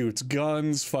zombies, shoots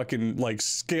guns, fucking like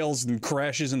scales and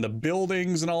crashes into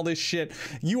buildings and all this shit.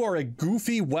 You are a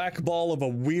goofy whackball of a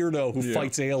weirdo who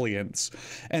fights aliens.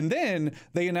 And then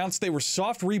they announced they were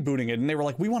soft rebooting it, and they were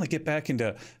like, we want to get back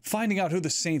into finding out who the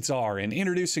Saints are and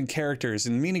introducing characters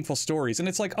and meaningful stories. And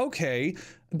it's like, okay,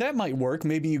 that might work.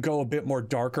 Maybe you go a bit more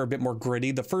darker, a bit more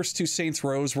gritty. The first 2 Saints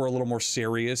Rows were a little more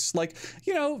serious. Like,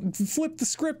 you know, flip the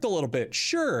script a little bit,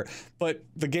 sure. But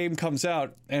the game comes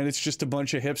out and it's just a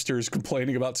bunch of hipsters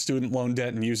complaining about student loan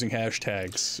debt and using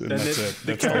hashtags. And that's it.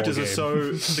 The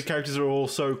characters are all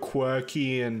so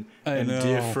quirky and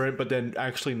different, but then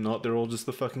actually not. They're all just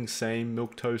the fucking same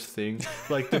milquetoast thing.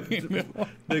 Like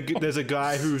there's a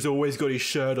guy who's always got his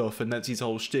shirt off, and that's his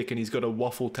whole shtick, and he's got a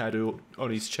waffle tattoo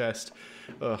on his chest.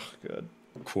 Oh god,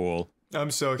 cool.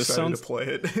 I'm so excited to play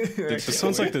it. This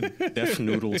sounds like the Death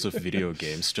Noodles of video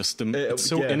games. Just it's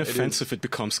so inoffensive it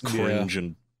becomes cringe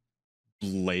and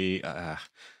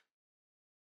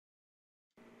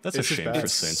That's a shame for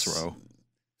Saints Row.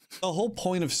 The whole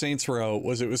point of Saints Row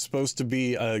was it was supposed to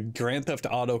be a Grand Theft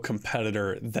Auto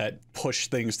competitor that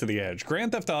pushed things to the edge.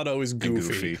 Grand Theft Auto is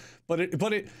goofy. But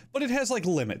it has like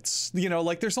limits. You know,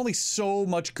 like there's only so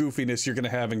much goofiness you're gonna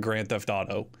have in Grand Theft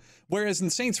Auto. Whereas in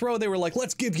Saints Row, they were like,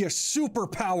 let's give you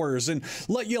superpowers and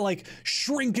let you like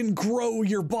shrink and grow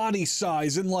your body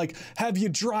size and like have you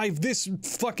drive this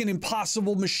fucking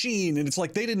impossible machine. And it's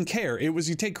like, they didn't care. It was,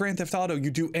 you take Grand Theft Auto,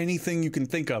 you do anything you can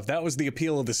think of. That was the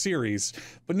appeal of the series.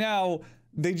 But now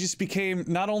they just became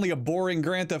not only a boring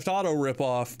Grand Theft Auto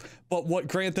ripoff, but what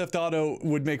Grand Theft Auto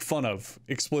would make fun of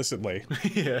explicitly.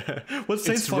 Yeah. What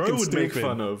Saints Row would make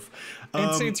fun of.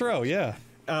 And Saints Row, yeah.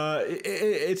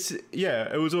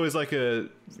 It was always like a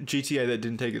GTA that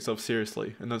didn't take itself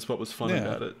seriously, and that's what was fun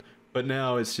about it. But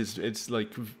now it's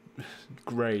like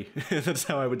gray. That's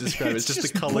how I would describe it. It's just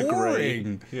the color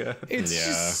gray. Yeah, it's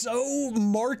just so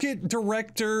market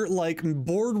director, like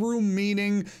boardroom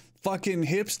meeting, fucking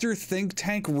hipster think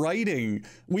tank writing.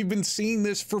 We've been seeing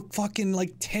this for fucking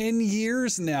like 10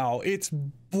 years now. It's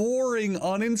boring,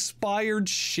 uninspired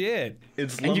shit.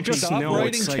 And you just stop know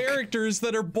writing it's like characters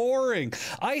that are boring.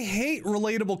 I hate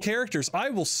relatable characters.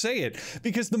 I will say it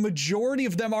because the majority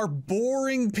of them are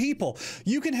boring people.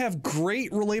 You can have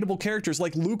great relatable characters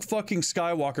like Luke fucking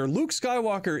Skywalker. Luke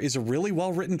Skywalker is a really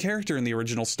well-written character in the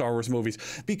original Star Wars movies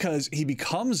because he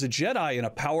becomes a Jedi and a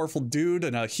powerful dude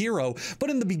and a hero. But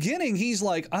in the beginning, he's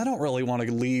like, I don't really want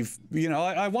to leave. You know,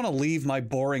 I want to leave my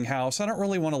boring house. I don't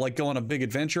really want to like go on a big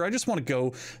adventure. I just want to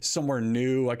go somewhere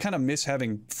new. I kind of miss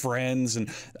having friends and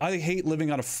I hate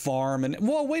living on a farm. And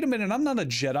well, wait a minute, I'm not a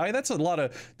Jedi. That's a lot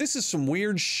of, this is some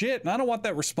weird shit and I don't want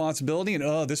that responsibility. And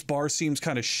oh, this bar seems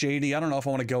kind of shady. I don't know if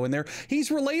I want to go in there. He's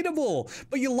relatable,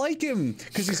 but you like him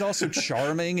because he's also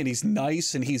charming and he's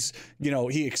nice and he's, you know,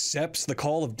 he accepts the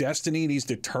call of destiny and he's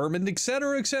determined,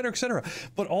 etc., etc., etc.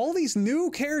 But all these new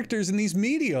characters in these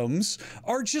mediums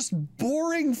are just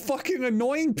boring, fucking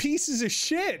annoying pieces of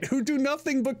shit who do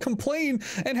nothing but complain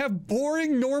and have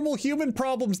boring normal human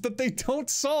problems that they don't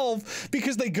solve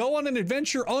because they go on an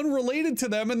adventure unrelated to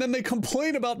them and then they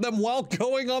complain about them while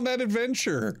going on that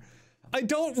adventure. I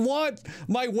don't want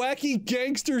my wacky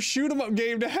gangster shoot 'em up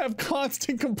game to have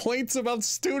constant complaints about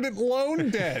student loan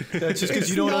debt. That's just because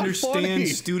you don't understand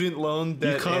student loan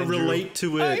debt. You can't relate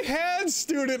to it. I had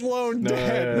student loan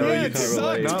debt. No, yeah, you it can't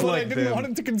sucked, relate. but Not I like didn't them. want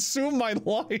it to consume my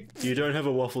life. You don't have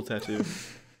a waffle tattoo.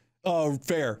 Oh,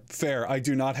 fair. I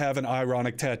do not have an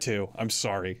ironic tattoo. I'm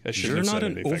sorry. I shouldn't You're have not said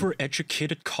an anything.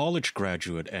 overeducated college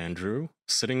graduate, Andrew,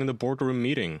 sitting in the boardroom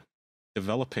meeting,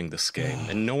 developing this game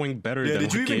and knowing better Yeah, than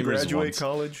did you what even gamers graduate want.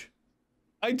 college?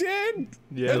 I did.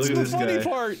 Yeah, That's look at the this funny guy.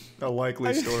 part. A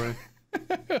likely story.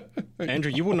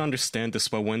 Andrew, you wouldn't understand this,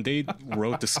 but when they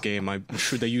wrote this game, I'm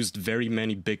sure they used very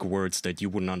many big words that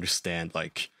you wouldn't understand,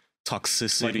 like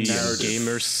toxicity, and narrative.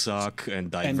 gamers suck, and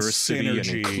diversity, and,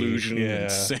 synergy. inclusion, Yeah. and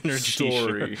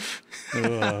synergy. Story.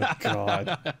 Oh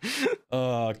god.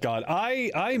 Oh god.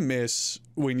 I miss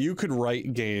when you could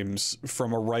write games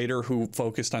from a writer who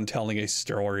focused on telling a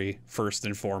story first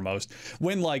and foremost.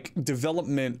 When like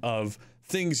development of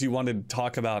things you wanted to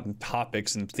talk about and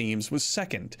topics and themes was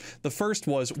second. The first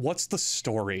was, what's the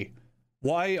story?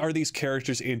 Why are these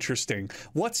characters interesting?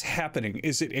 What's happening?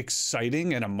 Is it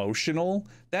exciting and emotional?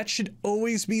 That should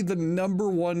always be the number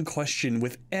one question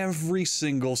with every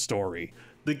single story.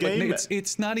 The But game.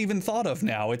 it's not even thought of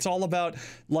now. It's all about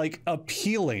like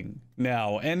appealing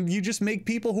now. And you just make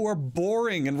people who are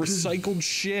boring and recycled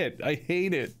shit. I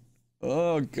hate it.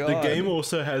 Oh god. The game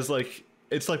also has like,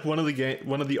 it's like one of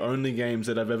the only games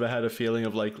that I've ever had a feeling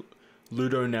of like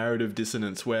ludonarrative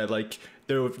dissonance, where like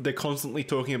they're constantly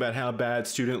talking about how bad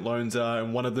student loans are,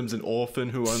 and one of them's an orphan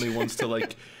who only wants to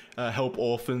like help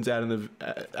orphans out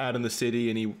in the city,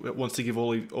 and he wants to give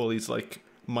all these like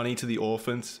money to the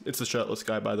orphans. It's the shirtless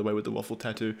guy, by the way, with the waffle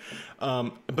tattoo.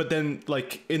 But then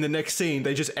like in the next scene,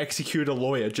 they just execute a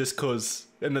lawyer just cause.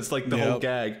 And that's like the whole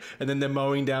gag. And then they're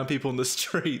mowing down people in the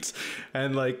streets.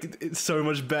 And like, it's so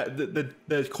much bad.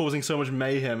 They're causing so much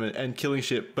mayhem and killing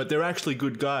shit. But they're actually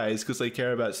good guys because they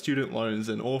care about student loans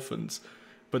and orphans.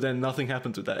 But then nothing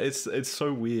happens with that. It's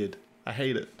so weird. I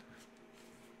hate it.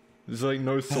 There's like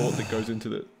no thought that goes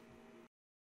into it.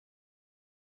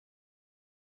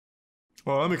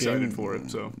 Well, I'm excited for it,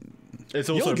 so. It's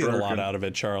also You'll get broken. a lot out of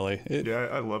it, Charlie. Yeah,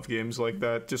 I love games like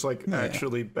that. Just like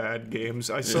actually bad games.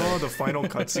 I saw the final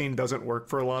cutscene doesn't work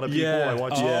for a lot of people. Yeah. I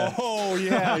watched Oh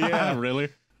yeah, yeah. Really?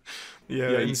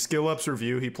 in Skill Up's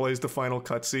review, he plays the final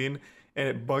cutscene, and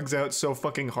it bugs out so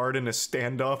fucking hard in a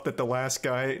standoff that the last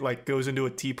guy like goes into a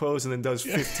T-pose and then does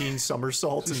 15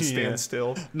 somersaults and stands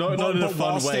still. Not in a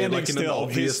fun way, like in an still,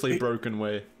 obviously broken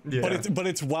way. Yeah. But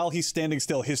it's while he's standing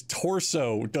still, his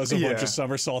torso does a bunch of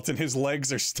somersaults and his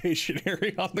legs are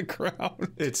stationary on the ground.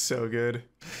 It's so good.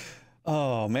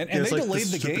 Oh man, and they like delayed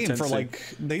the super game for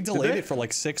tensing. like it for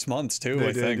like 6 months too. They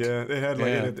I did, think. yeah. It had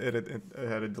like it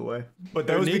had a delay, but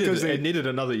that was because it needed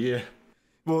another year.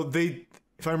 well, they,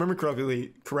 if I remember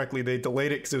correctly, they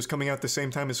delayed it because it was coming out the same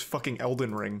time as fucking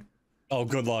Elden Ring. Oh,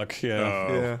 good luck.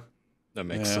 Yeah. Yeah. That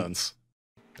makes sense.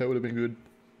 That would have been good.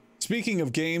 Speaking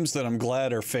of games that I'm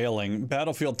glad are failing,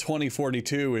 Battlefield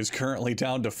 2042 is currently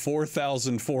down to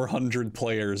 4,400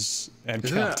 players and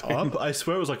Isn't that counting. up? I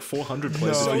swear it was like 400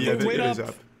 players. No, So yeah, it went is up.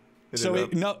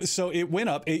 up. So it went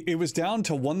up. It was down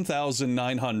to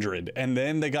 1,900, and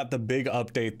then they got the big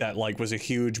update that like was a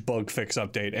huge bug fix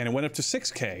update, and it went up to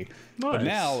 6K. But Nice.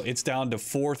 now it's down to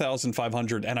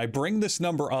 4,500, and I bring this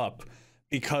number up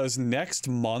because next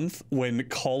month when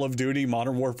Call of Duty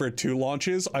Modern Warfare 2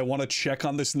 launches, I want to check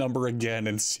on this number again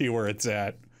and see where it's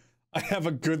at. I have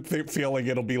a good feeling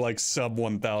it'll be like sub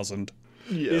 1,000.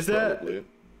 Yeah, is that?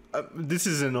 This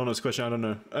is an honest question. I don't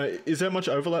know. Is there much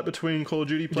overlap between Call of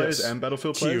Duty players Yes. and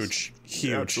Battlefield players?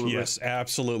 Huge. Absolutely. Yes,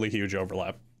 absolutely huge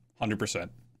overlap. 100%.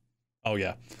 Oh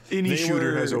yeah. Any They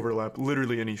shooter were- has overlap.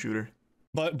 Literally any shooter.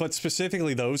 But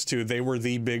specifically those two, they were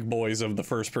the big boys of the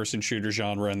first person shooter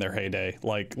genre in their heyday.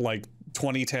 Like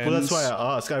 2010s. Well, that's why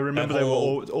I ask. I remember That they were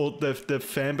whole- all the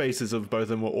fan bases of both of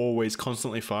them were always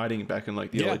constantly fighting back in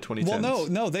like the early 2010s. Well,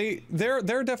 no,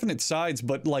 they're definite sides,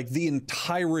 but like the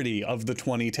entirety of the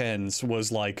 2010s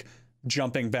was like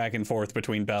jumping back and forth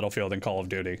between Battlefield and Call of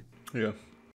Duty. Yeah,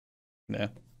 Yeah.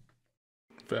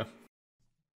 fair.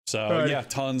 So Right. yeah,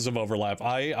 tons of overlap.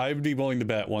 I'd be willing to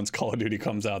bet once Call of Duty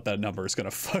comes out, that number is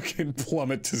gonna fucking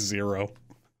plummet to 0.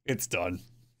 It's done.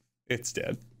 It's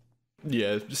dead.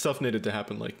 Yeah, stuff needed to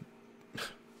happen like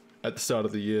at the start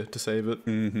of the year to save it.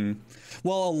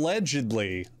 Well,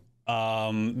 allegedly,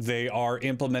 they are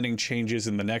implementing changes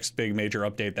in the next big major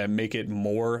update that make it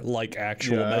more like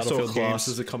actual Yeah, I saw Battlefield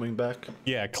classes games. are coming back.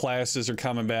 Yeah, classes are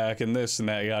coming back and this and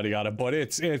that, yada yada. But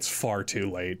it's far too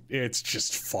late. It's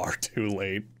just far too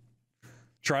late.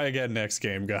 Try again next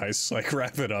game, guys. Like,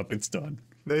 wrap it up. It's done.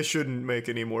 They shouldn't make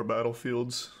any more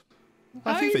Battlefields.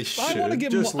 I think they should. I want to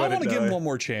give him. Just I let want to it give him die. one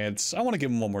more chance. I want to give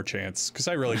him one more chance because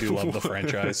I really do love the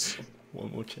franchise.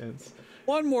 One more chance.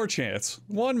 One more chance.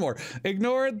 One more.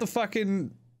 Ignore the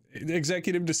fucking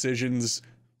executive decisions.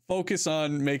 Focus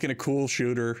on making a cool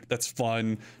shooter that's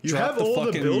fun. You Drop have all the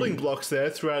fucking- building blocks there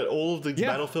throughout all of the Yeah.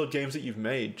 Battlefield games that you've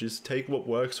made. Just take what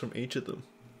works from each of them.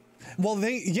 Well,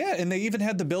 and they even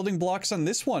had the building blocks on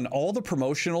this one. All the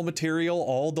promotional material,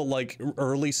 all the like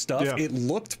early stuff. Yeah. It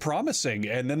looked promising,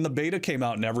 and then the beta came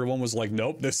out, and everyone was like,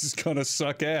 "Nope, this is gonna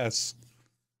suck ass,"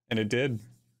 and it did.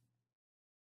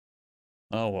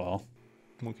 Oh well.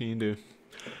 What can you do?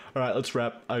 All right, let's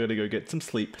wrap. I gotta go get some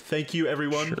sleep. Thank you,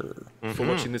 everyone, for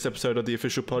watching this episode of the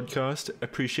official podcast.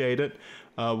 Appreciate it.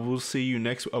 We'll see you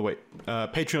next. Oh wait,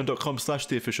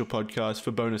 patreon.com/the official podcast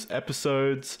for bonus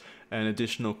episodes and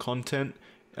additional content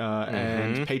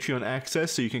and Patreon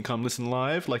access, so you can come listen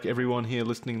live, like everyone here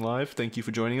listening live. Thank you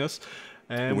for joining us,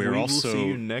 and We're we will also- see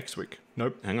you next week.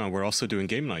 Nope. Hang on, we're also doing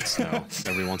game nights now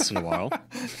every once in a while.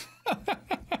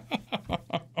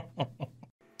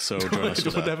 So join us for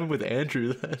What that. happened with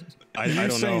Andrew then? I You don't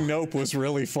know. saying nope was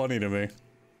really funny to me.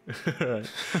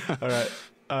 All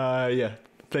right. Yeah.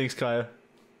 Thanks, Kaya.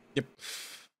 Yep.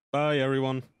 Bye,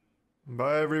 everyone.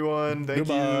 Bye, everyone. Thank you.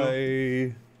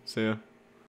 Goodbye. See ya.